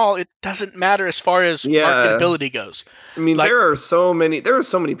small, it doesn't matter as far as marketability goes. I mean, there are so many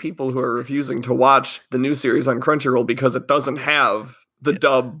people who are refusing to watch the new series on Crunchyroll because it doesn't have the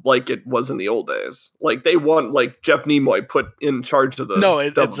dub like it was in the old days. Like, they want Jeff Nimoy put in charge of the dub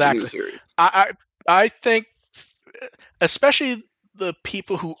of the new series. I think, especially the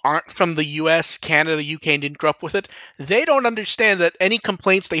people who aren't from the US, Canada, UK, and didn't grow up with it, they don't understand that any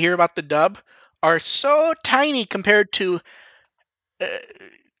complaints they hear about the dub are so tiny compared to,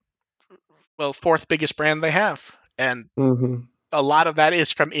 fourth biggest brand they have. And a lot of that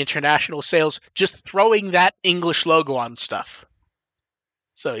is from international sales, just throwing that English logo on stuff.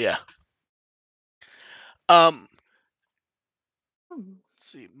 So, yeah. Let's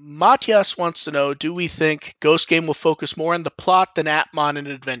see. Matias wants to know, do we think Ghost Game will focus more on the plot than Appmon and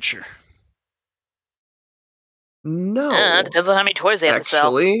Adventure? No. It depends on how many toys they have to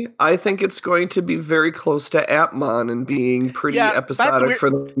sell. Actually, I think it's going to be very close to Appmon and being pretty episodic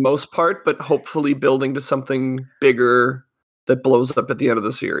for the most part, but hopefully building to something bigger that blows up at the end of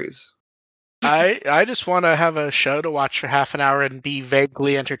the series. I just want to have a show to watch for half an hour and be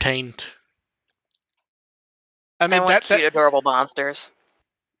vaguely entertained. I mean, want cute, adorable monsters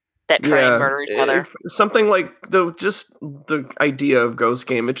that try and murder each other. Something like the idea of Ghost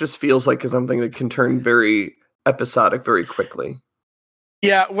Game, it just feels like something that can turn very episodic very quickly.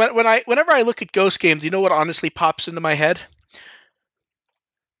 Yeah, whenever I look at Ghost Games, you know what honestly pops into my head?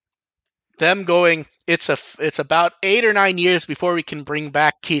 Them going, it's about 8 or 9 years before we can bring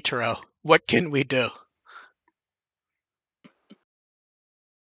back Kitaro. What can we do?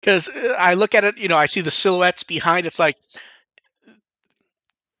 Because I look at it, I see the silhouettes behind. It's like,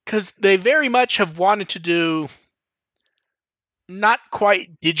 because they very much have wanted to do not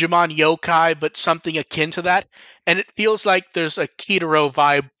quite Digimon Yokai, but something akin to that. And it feels like there's a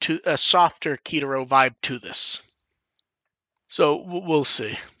softer Kitaro vibe to this. So we'll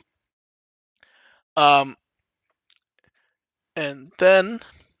see. And then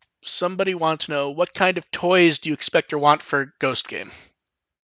somebody wants to know, what kind of toys do you expect or want for Ghost Game?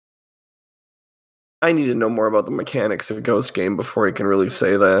 I need to know more about the mechanics of Ghost Game before I can really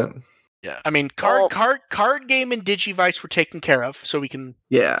say that. Yeah, I mean, card game and Digivice were taken care of, so we can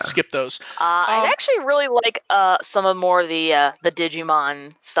skip those. I'd actually really like some of more of the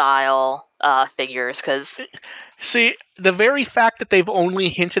Digimon style figures, because see, the very fact that they've only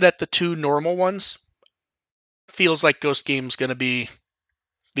hinted at the two normal ones feels like Ghost Game's going to be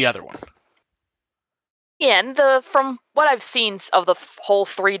the other one. Yeah, and from what I've seen of the whole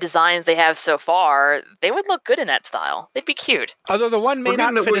 3 designs they have so far, they would look good in that style. They'd be cute. Although the one may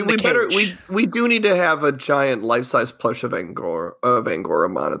not fit in the cage. We do need to have a giant life-size plush of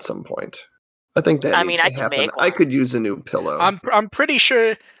Angoramon at some point. I think that needs to happen. Make one. I could use a new pillow. I'm pretty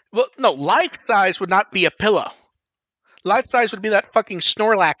sure. Well, no, life size would not be a pillow. Life size would be that fucking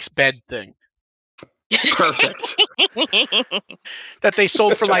Snorlax bed thing. Perfect. That they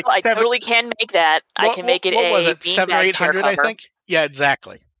sold for like. I totally can make that. I can make it. What was it? 700 or 800, I think. Yeah,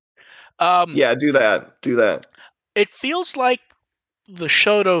 exactly. Yeah, do that. It feels like the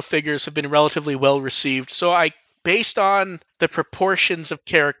Shoto figures have been relatively well received, so based on the proportions of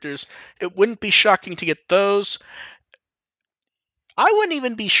characters, it wouldn't be shocking to get those. I wouldn't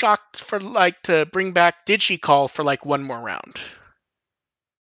even be shocked for to bring back Digicall for one more round.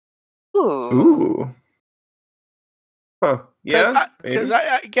 Ooh. Huh. Yeah. Because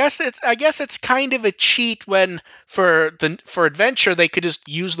I guess it's kind of a cheat when for Adventure they could just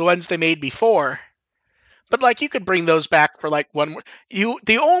use the ones they made before. But you could bring those back for one more.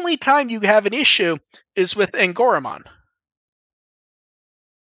 The only time you have an issue is with Angoramon.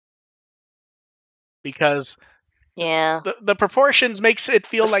 Because the proportions makes it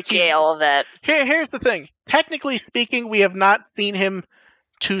feel like scale of that. Here's the thing. Technically speaking, we have not seen him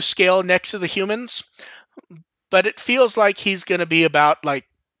to scale next to the humans, but it feels like he's going to be about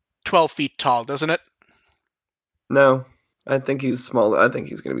 12 feet tall, doesn't it? No, I think he's smaller. I think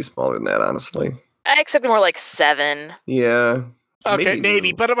he's going to be smaller than that, honestly. I expect more like 7. Yeah. Okay,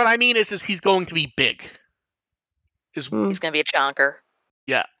 maybe. But what I mean is he's going to be big. He's going to be a chonker.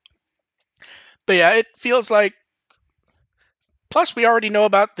 Yeah. But yeah, it feels like. Plus, we already know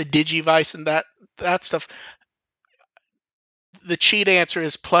about the Digivice and that stuff. The cheat answer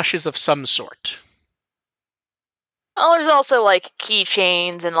is plushes of some sort. Oh, there's also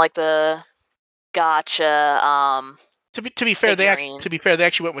keychains and the gotcha. To be fair, they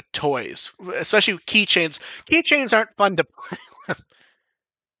actually went with toys, especially with keychains. Keychains aren't fun to play with.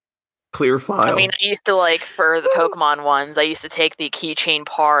 Clear file. I mean, I used to for the Pokemon ones, I used to take the keychain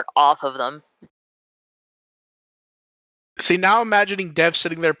part off of them. See, now imagining Dev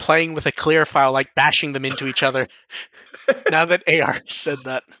sitting there playing with a clear file, bashing them into each other. Now that AR said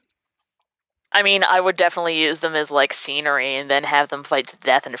that. I mean, I would definitely use them as scenery and then have them fight to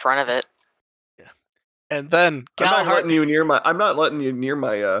death in front of it. Yeah. And then I'm not letting you near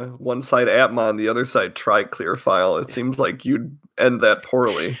my one side Atmon, the other side try clear file. It seems like you'd end that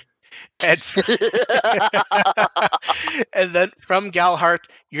poorly. And then from Galhart,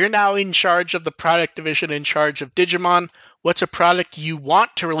 you're now in charge of the product division, in charge of Digimon. What's a product you want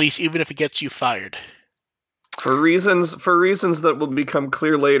to release, even if it gets you fired? For reasons that will become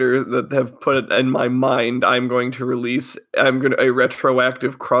clear later, that have put it in my mind, I'm going to release a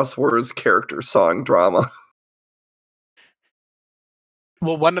retroactive Crosswords character song drama.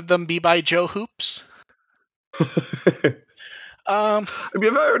 Will one of them be by Joe Hoops? I mean,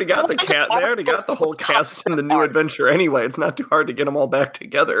 I've already got the cat. They already got the whole cast in the new adventure anyway. It's not too hard to get them all back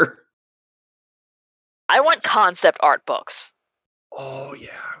together. I want concept art books. Oh yeah.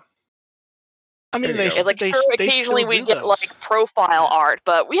 I mean, occasionally we get profile art,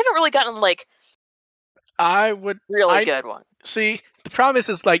 but we haven't really gotten good one. See, the problem is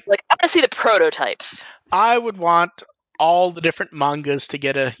I want to see the prototypes. I would want all the different mangas to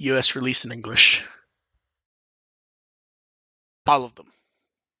get a US release in English. All of them.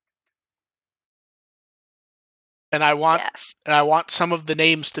 And I want some of the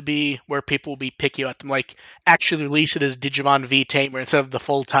names to be where people will be picky at them, actually release it as Digimon V Tamer instead of the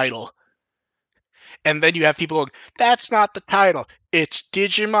full title. And then you have people going, that's not the title. It's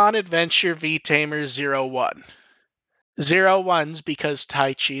Digimon Adventure V Tamer 01. 01's because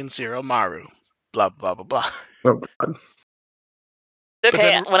Taichi and Zero Maru. Blah, blah, blah, blah. Oh, God.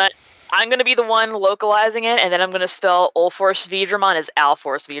 Okay, I'm going to be the one localizing it, and then I'm going to spell Ulforce Vidramon as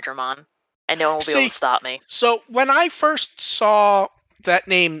Alforce Vidramon. And no one will be able to stop me. So when I first saw that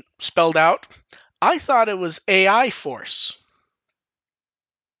name spelled out, I thought it was AI Force.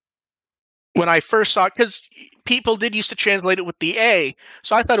 When I first saw it, because people did used to translate it with the A,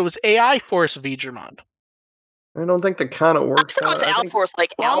 so I thought it was AI Force Vidramon. I don't think that kind of works. I thought it was Alforce,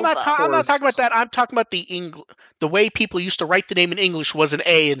 Alpha. I'm not talking about that. I'm talking about the way people used to write the name in English was an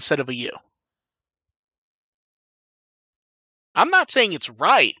A instead of a U. I'm not saying it's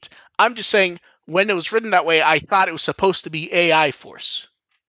right. I'm just saying when it was written that way, I thought it was supposed to be AI Force.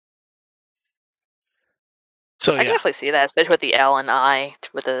 So I can definitely see that, especially with the L and I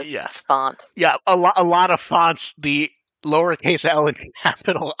with the font. Yeah, a lot of fonts, the lowercase L and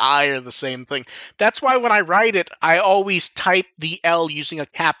capital I are the same thing. That's why when I write it, I always type the L using a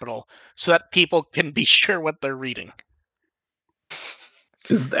capital so that people can be sure what they're reading.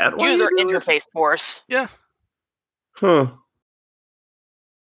 Is that why user interface force? Yeah. Huh.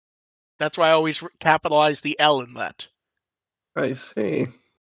 That's why I always capitalize the L in that. I see.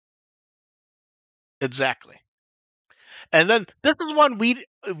 Exactly. And then this is one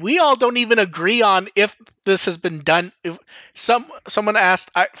we all don't even agree on if this has been done. If someone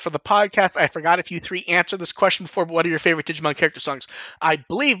asked for the podcast, I forgot if you three answered this question before, but what are your favorite Digimon character songs? I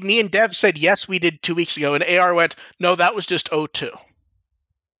believe me and Dev said yes, we did 2 weeks ago, and AR went, no, that was just 02.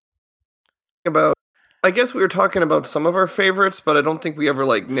 I guess we were talking about some of our favorites, but I don't think we ever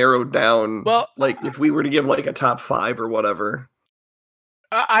narrowed down. Well, if we were to give a top 5 or whatever.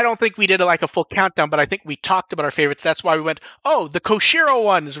 I don't think we did a full countdown, but I think we talked about our favorites. That's why we went, oh, the Koshiro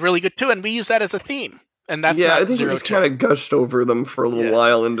one is really good too, and we use that as a theme. And that's I think we just kind of gushed over them for a little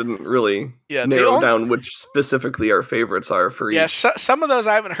while and didn't really narrow down which specifically our favorites are for each. Yeah, some of those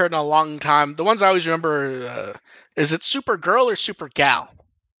I haven't heard in a long time. The ones I always remember, is it Supergirl or Supergal?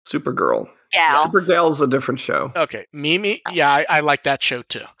 Supergirl. Gal. Supergal's a different show. Okay, Mimi. Yeah, I like that show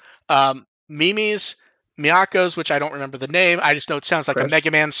too. Mimi's, Miyako's, which I don't remember the name. I just know it sounds like a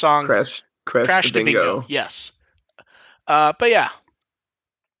Mega Man song. Crash to Bingo. Yes. But yeah.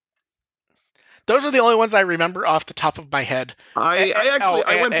 Those are the only ones I remember off the top of my head.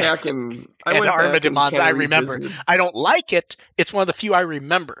 I went back and Armademons, I remember. I don't like it. It's one of the few I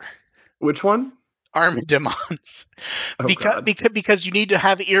remember. Which one? Armademons. Because you need to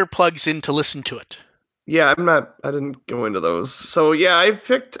have earplugs in to listen to it. Yeah, I didn't go into those. So yeah, I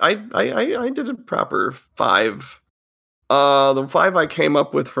did a proper 5. The 5 I came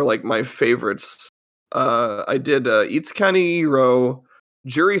up with for my favorites. I did Itsukani Iro.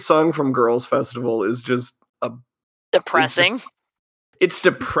 Jury Song from Girls Festival is just depressing. It's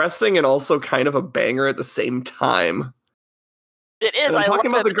depressing and also kind of a banger at the same time. It is. I'm talking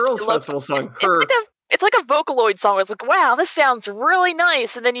about the Girls Festival song. It's like a Vocaloid song. It's like, wow, this sounds really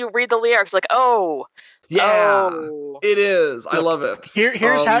nice. And then you read the lyrics, like, oh. Yeah, it is. I love it.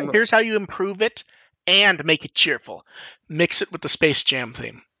 Here's how you improve it and make it cheerful. Mix it with the Space Jam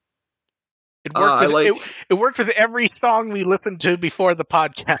theme. It worked with every song we listened to before the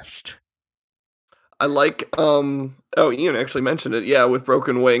podcast. I like Ian actually mentioned it. Yeah, with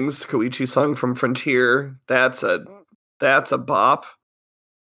Broken Wings, Koichi song from Frontier. That's a bop.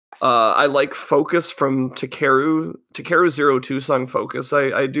 I like Focus from Takeru 02 song Focus.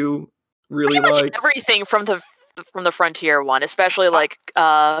 I do really like everything from the Frontier one, especially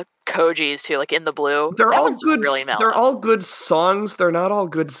Koji's too, In the Blue. They're all good. Really they're all good songs. They're not all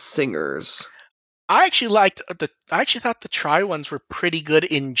good singers. I actually thought the Try ones were pretty good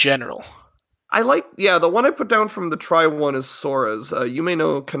in general. The one I put down from the Try one is Sora's Yume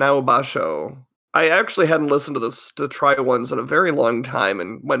no Kanao Basho. I actually hadn't listened to the Try ones in a very long time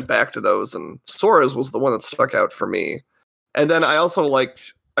and went back to those, and Sora's was the one that stuck out for me. And then I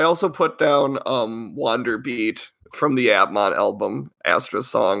also put down Wander Beat from the Atmon album, Astra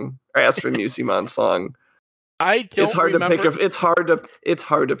Musimon song. It's hard to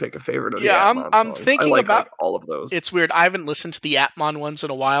pick a favorite of the Atmon I'm songs. thinking about all of those. It's weird. I haven't listened to the Atmon ones in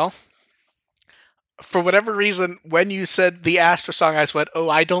a while. For whatever reason, when you said the Astra song, I just went, "Oh,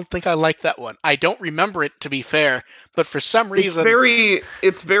 I don't think I like that one." I don't remember it, to be fair, but for some reason,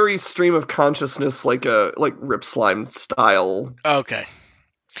 it's very stream of consciousness, like Rip Slime style. Okay.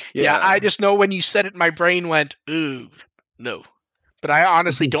 Yeah, I just know when you said it, my brain went, "Ooh, no." But I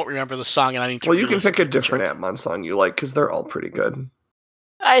honestly don't remember the song, and I need to. Well, you can pick a different Atmon song you like, because they're all pretty good.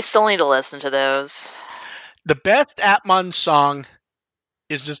 I still need to listen to those. The best Atmon song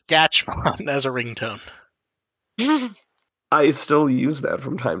is just Gatchmon as a ringtone. I still use that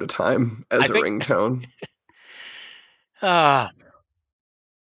from time to time as a ringtone. And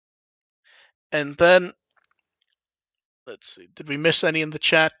then, let's see. Did we miss any in the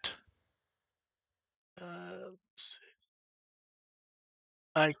chat? Let's see.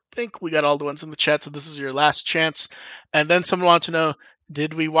 I think we got all the ones in the chat, so this is your last chance. And then someone wanted to know,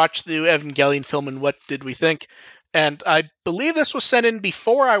 did we watch the Evangelion film and what did we think? And I believe this was sent in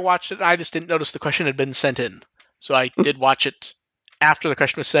before I watched it. I just didn't notice the question had been sent in. So I did watch it after the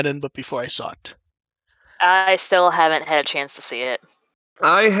question was sent in, but before I saw it. I still haven't had a chance to see it.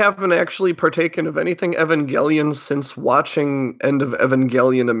 I haven't actually partaken of anything Evangelion since watching End of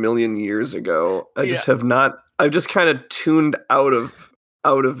Evangelion a million years ago. I just have not. I've just kind of tuned out of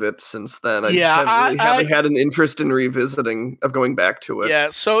it since then. I just haven't had an interest in revisiting, of going back to it. Yeah,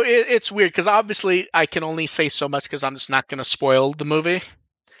 so it's weird because obviously I can only say so much because I'm just not going to spoil the movie.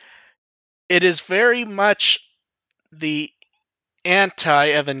 It is very much the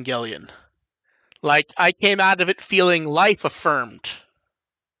anti-Evangelion. Like, I came out of it feeling life affirmed,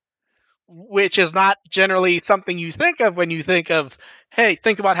 which is not generally something you think of when you think of, hey,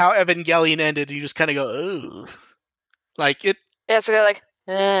 think about how Evangelion ended. You just kind of go, ooh. Like, it... Yeah, so they're like,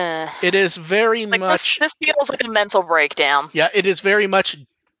 It is very much... This feels like a mental breakdown. Yeah, it is very much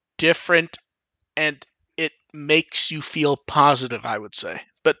different, and it makes you feel positive, I would say.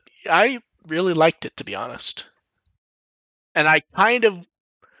 But I really liked it, to be honest. And I kind of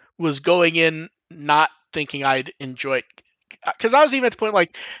was going in not thinking I'd enjoy it. Because I was even at the point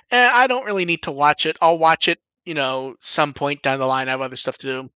like, I don't really need to watch it. I'll watch it, some point down the line. I have other stuff to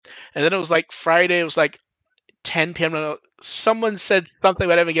do. And then it was like Friday. It was like 10 p.m. Someone said something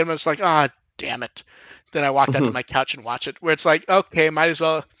about Evangelion. I was like, damn it. Then I walked out to my couch and watched it. Where it's like, okay, might as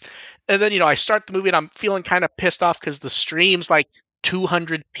well. And then, I start the movie and I'm feeling kind of pissed off because the stream's like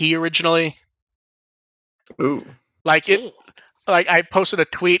 200p originally. Ooh. Like I posted a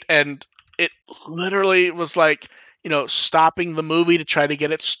tweet and it literally was like, stopping the movie to try to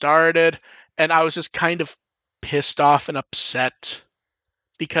get it started. And I was just kind of pissed off and upset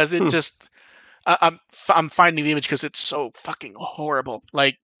because it just, I'm finding the image because it's so fucking horrible.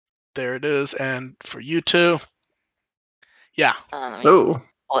 Like, there it is. And for you too. Yeah. Oh.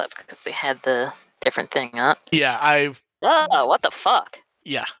 Well, that's because they had the different thing up. Yeah, Oh, what the fuck?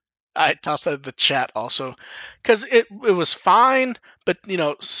 Yeah. I tossed that in the chat also. Because it was fine, but,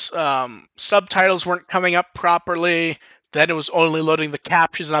 subtitles weren't coming up properly. Then it was only loading the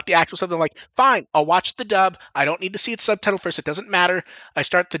captions, not the actual stuff. I'm like, fine, I'll watch the dub. I don't need to see its subtitle first. It doesn't matter. I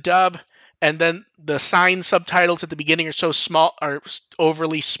start the dub, and then the sign subtitles at the beginning are so small, are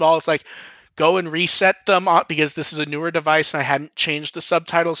overly small. It's like, go and reset them because this is a newer device and I hadn't changed the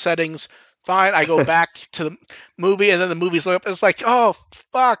subtitle settings. Fine, I go back to the movie, and then the movie's up. It's like, oh,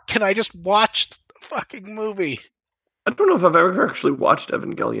 fuck, can I just watch the fucking movie? I don't know if I've ever actually watched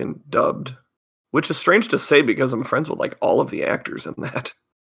Evangelion dubbed, which is strange to say because I'm friends with, like, all of the actors in that.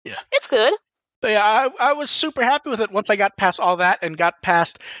 Yeah. It's good. But yeah, I was super happy with it once I got past all that and got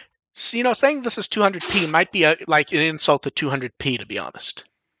past... saying this is 200p might be like an insult to 200p, to be honest.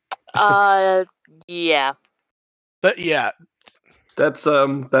 Yeah. But yeah... That's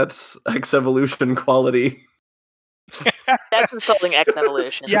X-Evolution quality. That's insulting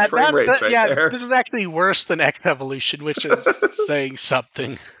X-Evolution. Yeah, there. This is actually worse than X-Evolution, which is saying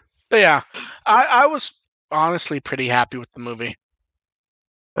something. But yeah, I was honestly pretty happy with the movie.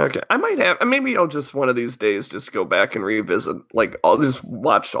 Okay, I might have. Maybe I'll just one of these days just go back and revisit. Like, I'll just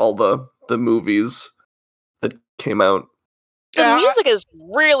watch all the movies that came out. The music is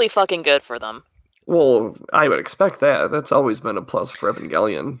really fucking good for them. Well, I would expect that. That's always been a plus for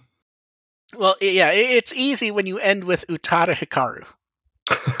Evangelion. Well, yeah, it's easy when you end with Utada Hikaru.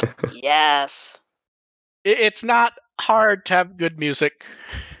 Yes. It's not hard to have good music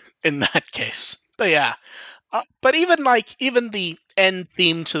in that case. But yeah. But even the end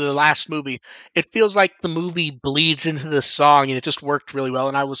theme to the last movie, it feels like the movie bleeds into the song, and it just worked really well,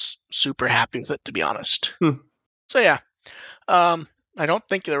 and I was super happy with it, to be honest. So yeah. I don't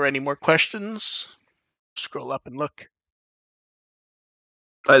think there are any more questions. Scroll up and look.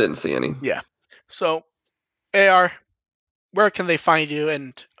 I didn't see any. Yeah. So, AR, where can they find you,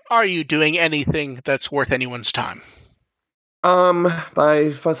 and are you doing anything that's worth anyone's time?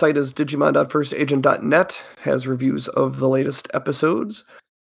 My site is digimon.firstagent.net, has reviews of the latest episodes.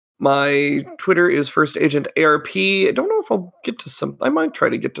 My Twitter is firstagentARP. I don't know if I'll get to some. I might try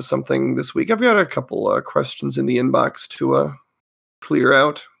to get to something this week. I've got a couple questions in the inbox to clear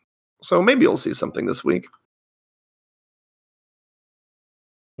out, so maybe you'll see something this week.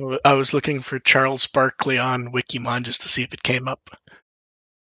 I was looking for Charles Barkley on Wikimon just to see if it came up.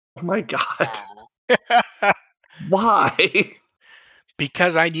 Oh my god. Why?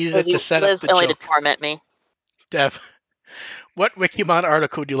 Because I needed it to set up the only joke. To torment me. Dev, what Wikimon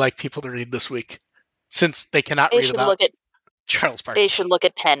article would you like people to read this week? Since they cannot read about Charles Barkley. They should look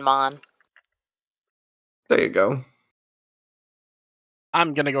at Penmon. There you go.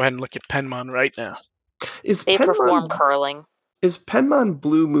 I'm going to go ahead and look at Penmon right now. They perform curling. Is Penmon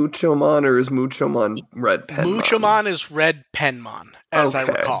blue Muchomon, or is Muchomon red Penmon? Muchomon is red Penmon, as I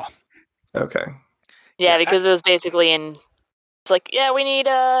recall. Okay. Yeah, because it was basically it's like, yeah, we need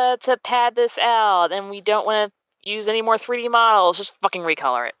to pad this out, and we don't want to use any more 3D models. Just fucking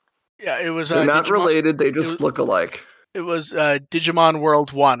recolor it. Yeah, it was. They're not related. They just look alike. It was Digimon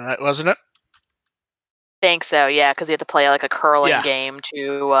World 1, wasn't it? Think so, yeah, because you had to play like a curling game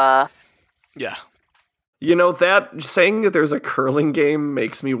to. Yeah. You know, that saying that there's a curling game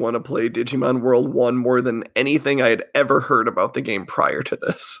makes me want to play Digimon World 1 more than anything I had ever heard about the game prior to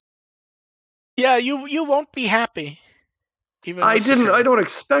this. Yeah, you won't be happy. I don't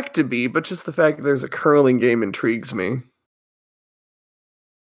expect to be, but just the fact that there's a curling game intrigues me.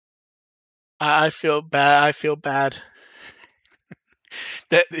 I feel bad.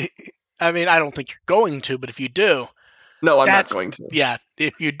 I mean, I don't think you're going to, but if you do, no, I'm not going to. Yeah,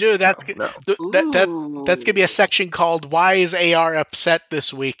 if you do, that's that's gonna be a section called "Why is AR upset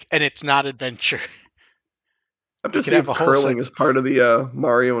this week?" and it's not adventure. I have to see if curling is part of the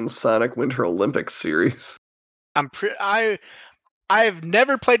Mario and Sonic Winter Olympics series. I've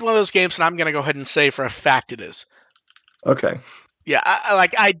never played one of those games, and I'm gonna go ahead and say for a fact it is. Okay. Yeah,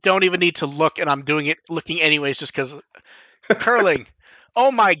 I don't even need to look, and I'm looking anyways, just because curling. Oh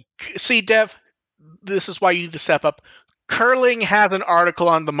my! See, Dev, this is why you need to step up. Curling has an article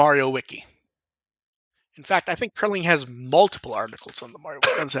on the Mario Wiki. In fact, I think curling has multiple articles on the Mario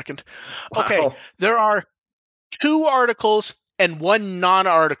Wiki. 1 second. Okay, wow. There are 2 articles and 1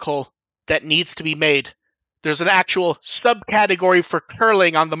 non-article that needs to be made. There's an actual subcategory for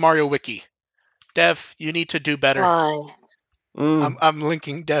curling on the Mario Wiki. Dev, you need to do better. Why? I'm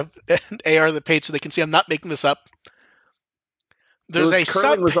linking Dev and AR the page so they can see I'm not making this up.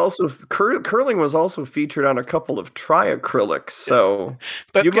 Curling was also featured on a couple of triacrylics, so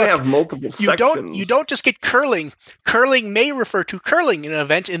but you can have multiple sections. You don't just get curling. Curling may refer to curling, an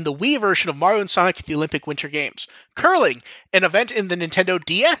event in the Wii version of Mario and Sonic at the Olympic Winter Games. Curling, an event in the Nintendo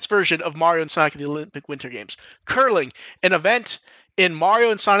DS version of Mario and Sonic at the Olympic Winter Games. Curling, an event in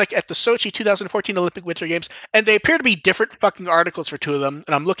Mario and Sonic at the Sochi 2014 Olympic Winter Games. And they appear to be different fucking articles for 2 of them,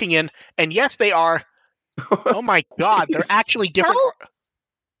 and I'm looking in, and yes, they are. Oh my god, they're actually different.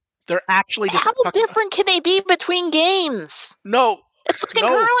 They're actually different. How different can they be between games? No. It's fucking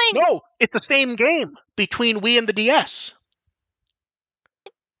curling. No, it's the same game between Wii and the DS.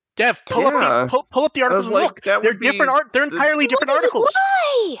 Dev, pull up the articles and look. They're different they're entirely different articles.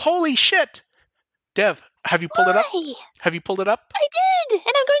 Why? Holy shit. Dev, have you pulled it up? Have you pulled it up? I did,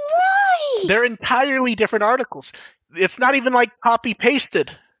 and I'm going, why? They're entirely different articles. It's not even like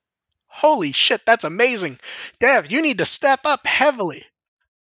copy-pasted. Holy shit, that's amazing. Dev, you need to step up heavily.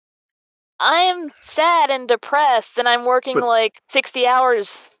 I am sad and depressed, and I'm working like 60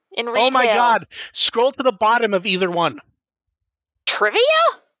 hours in retail. Oh my god. Scroll to the bottom of either one. Trivia?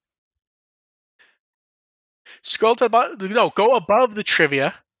 Scroll to the bottom. No, go above the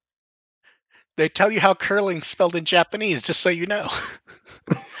trivia. They tell you how curling's spelled in Japanese, just so you know.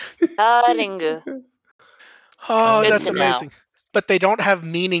 Karingu. Oh, that's amazing. But they don't have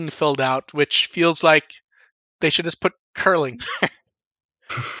meaning filled out, which feels like they should just put curling.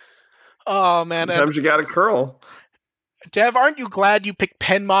 Oh, man. Sometimes you gotta curl. Dev, aren't you glad you picked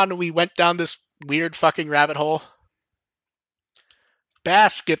Penmon and we went down this weird fucking rabbit hole?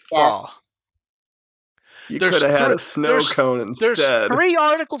 Basketball. You could have had a snow cone instead. There's 3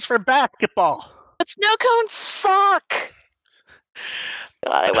 articles for basketball. But snow cones suck.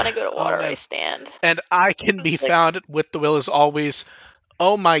 God, I want to go to water ice stand. And I can be found at With the Will as always.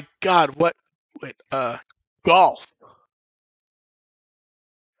 Oh my god, what? Wait, golf.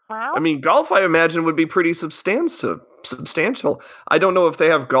 I mean, golf, I imagine, would be pretty substantial. I don't know if they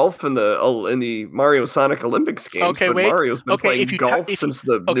have golf in the Mario Sonic Olympics games, but Mario's been playing golf since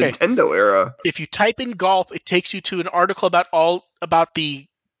the Nintendo era. If you type in golf, it takes you to an article about the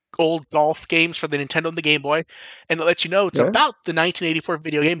old golf games for the Nintendo and the Game Boy, and it lets you know it's about the 1984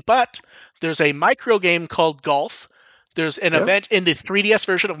 video game, but there's a micro game called Golf. There's an event in the 3DS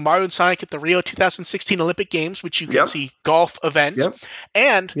version of Mario and Sonic at the Rio 2016 Olympic Games, which you can see Golf event.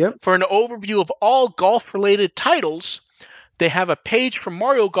 And for an overview of all golf-related titles, they have a page from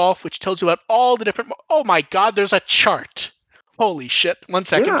Mario Golf, which tells you about all the different... Oh my god, there's a chart. Holy shit. 1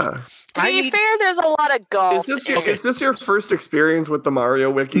 second. Yeah. To be fair, there's a lot of golf. Is this your first experience with the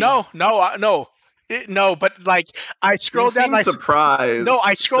Mario Wiki? No, but like I scrolled down. Surprised. No,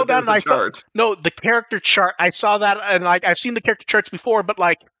 I scrolled down and I thought, the character chart. I saw that and like I've seen the character charts before, but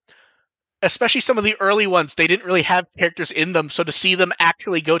like especially some of the early ones, they didn't really have characters in them. So to see them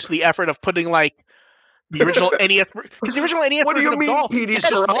actually go to the effort of putting like the original NES, because the original NES. What do you mean, P.D.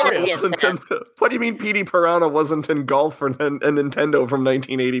 Piranha wasn't in? What do you mean, P.D. Piranha wasn't in Golf for Nintendo from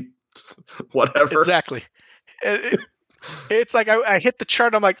 1980? Whatever. Exactly. It's like I hit the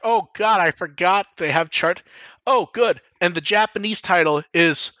chart. I'm like, oh god, I forgot they have chart. Oh, good. And the Japanese title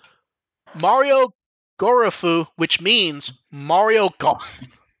is Mario Gorofu, which means Mario Golf.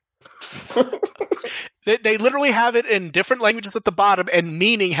 They literally have it in different languages at the bottom, and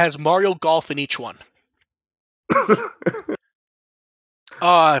meaning has Mario Golf in each one.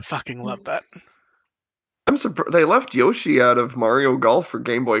 I fucking love that. I'm surprised they left Yoshi out of Mario Golf for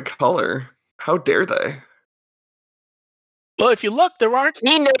Game Boy Color. How dare they? Well, if you look, there aren't...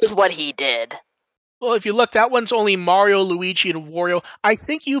 He knows what he did. Well, if you look, that one's only Mario, Luigi, and Wario. I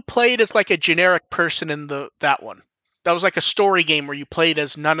think you played as like a generic person in that one. That was like a story game where you played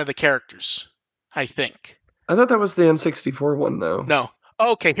as none of the characters, I think. I thought that was the N64 one, though. No.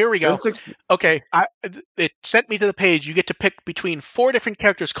 Okay, here we go. Okay, it sent me to the page. You get to pick between 4 different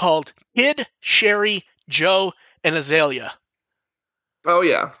characters called Kid, Sherry, Joe, and Azalea. Oh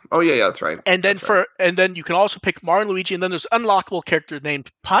yeah, that's right. And then you can also pick Mario and Luigi, and then there's unlockable characters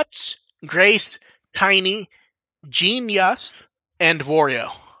named Putz, Grace, Tiny, Genius, and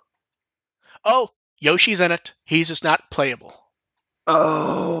Wario. Oh, Yoshi's in it. He's just not playable.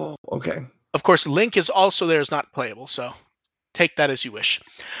 Oh, okay. Of course, Link is also there as not playable, so take that as you wish.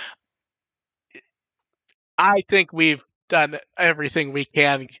 I think we've done everything we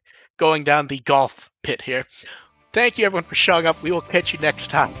can going down the golf pit here. Thank you, everyone, for showing up. We will catch you next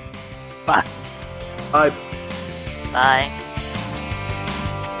time. Bye. Bye. Bye.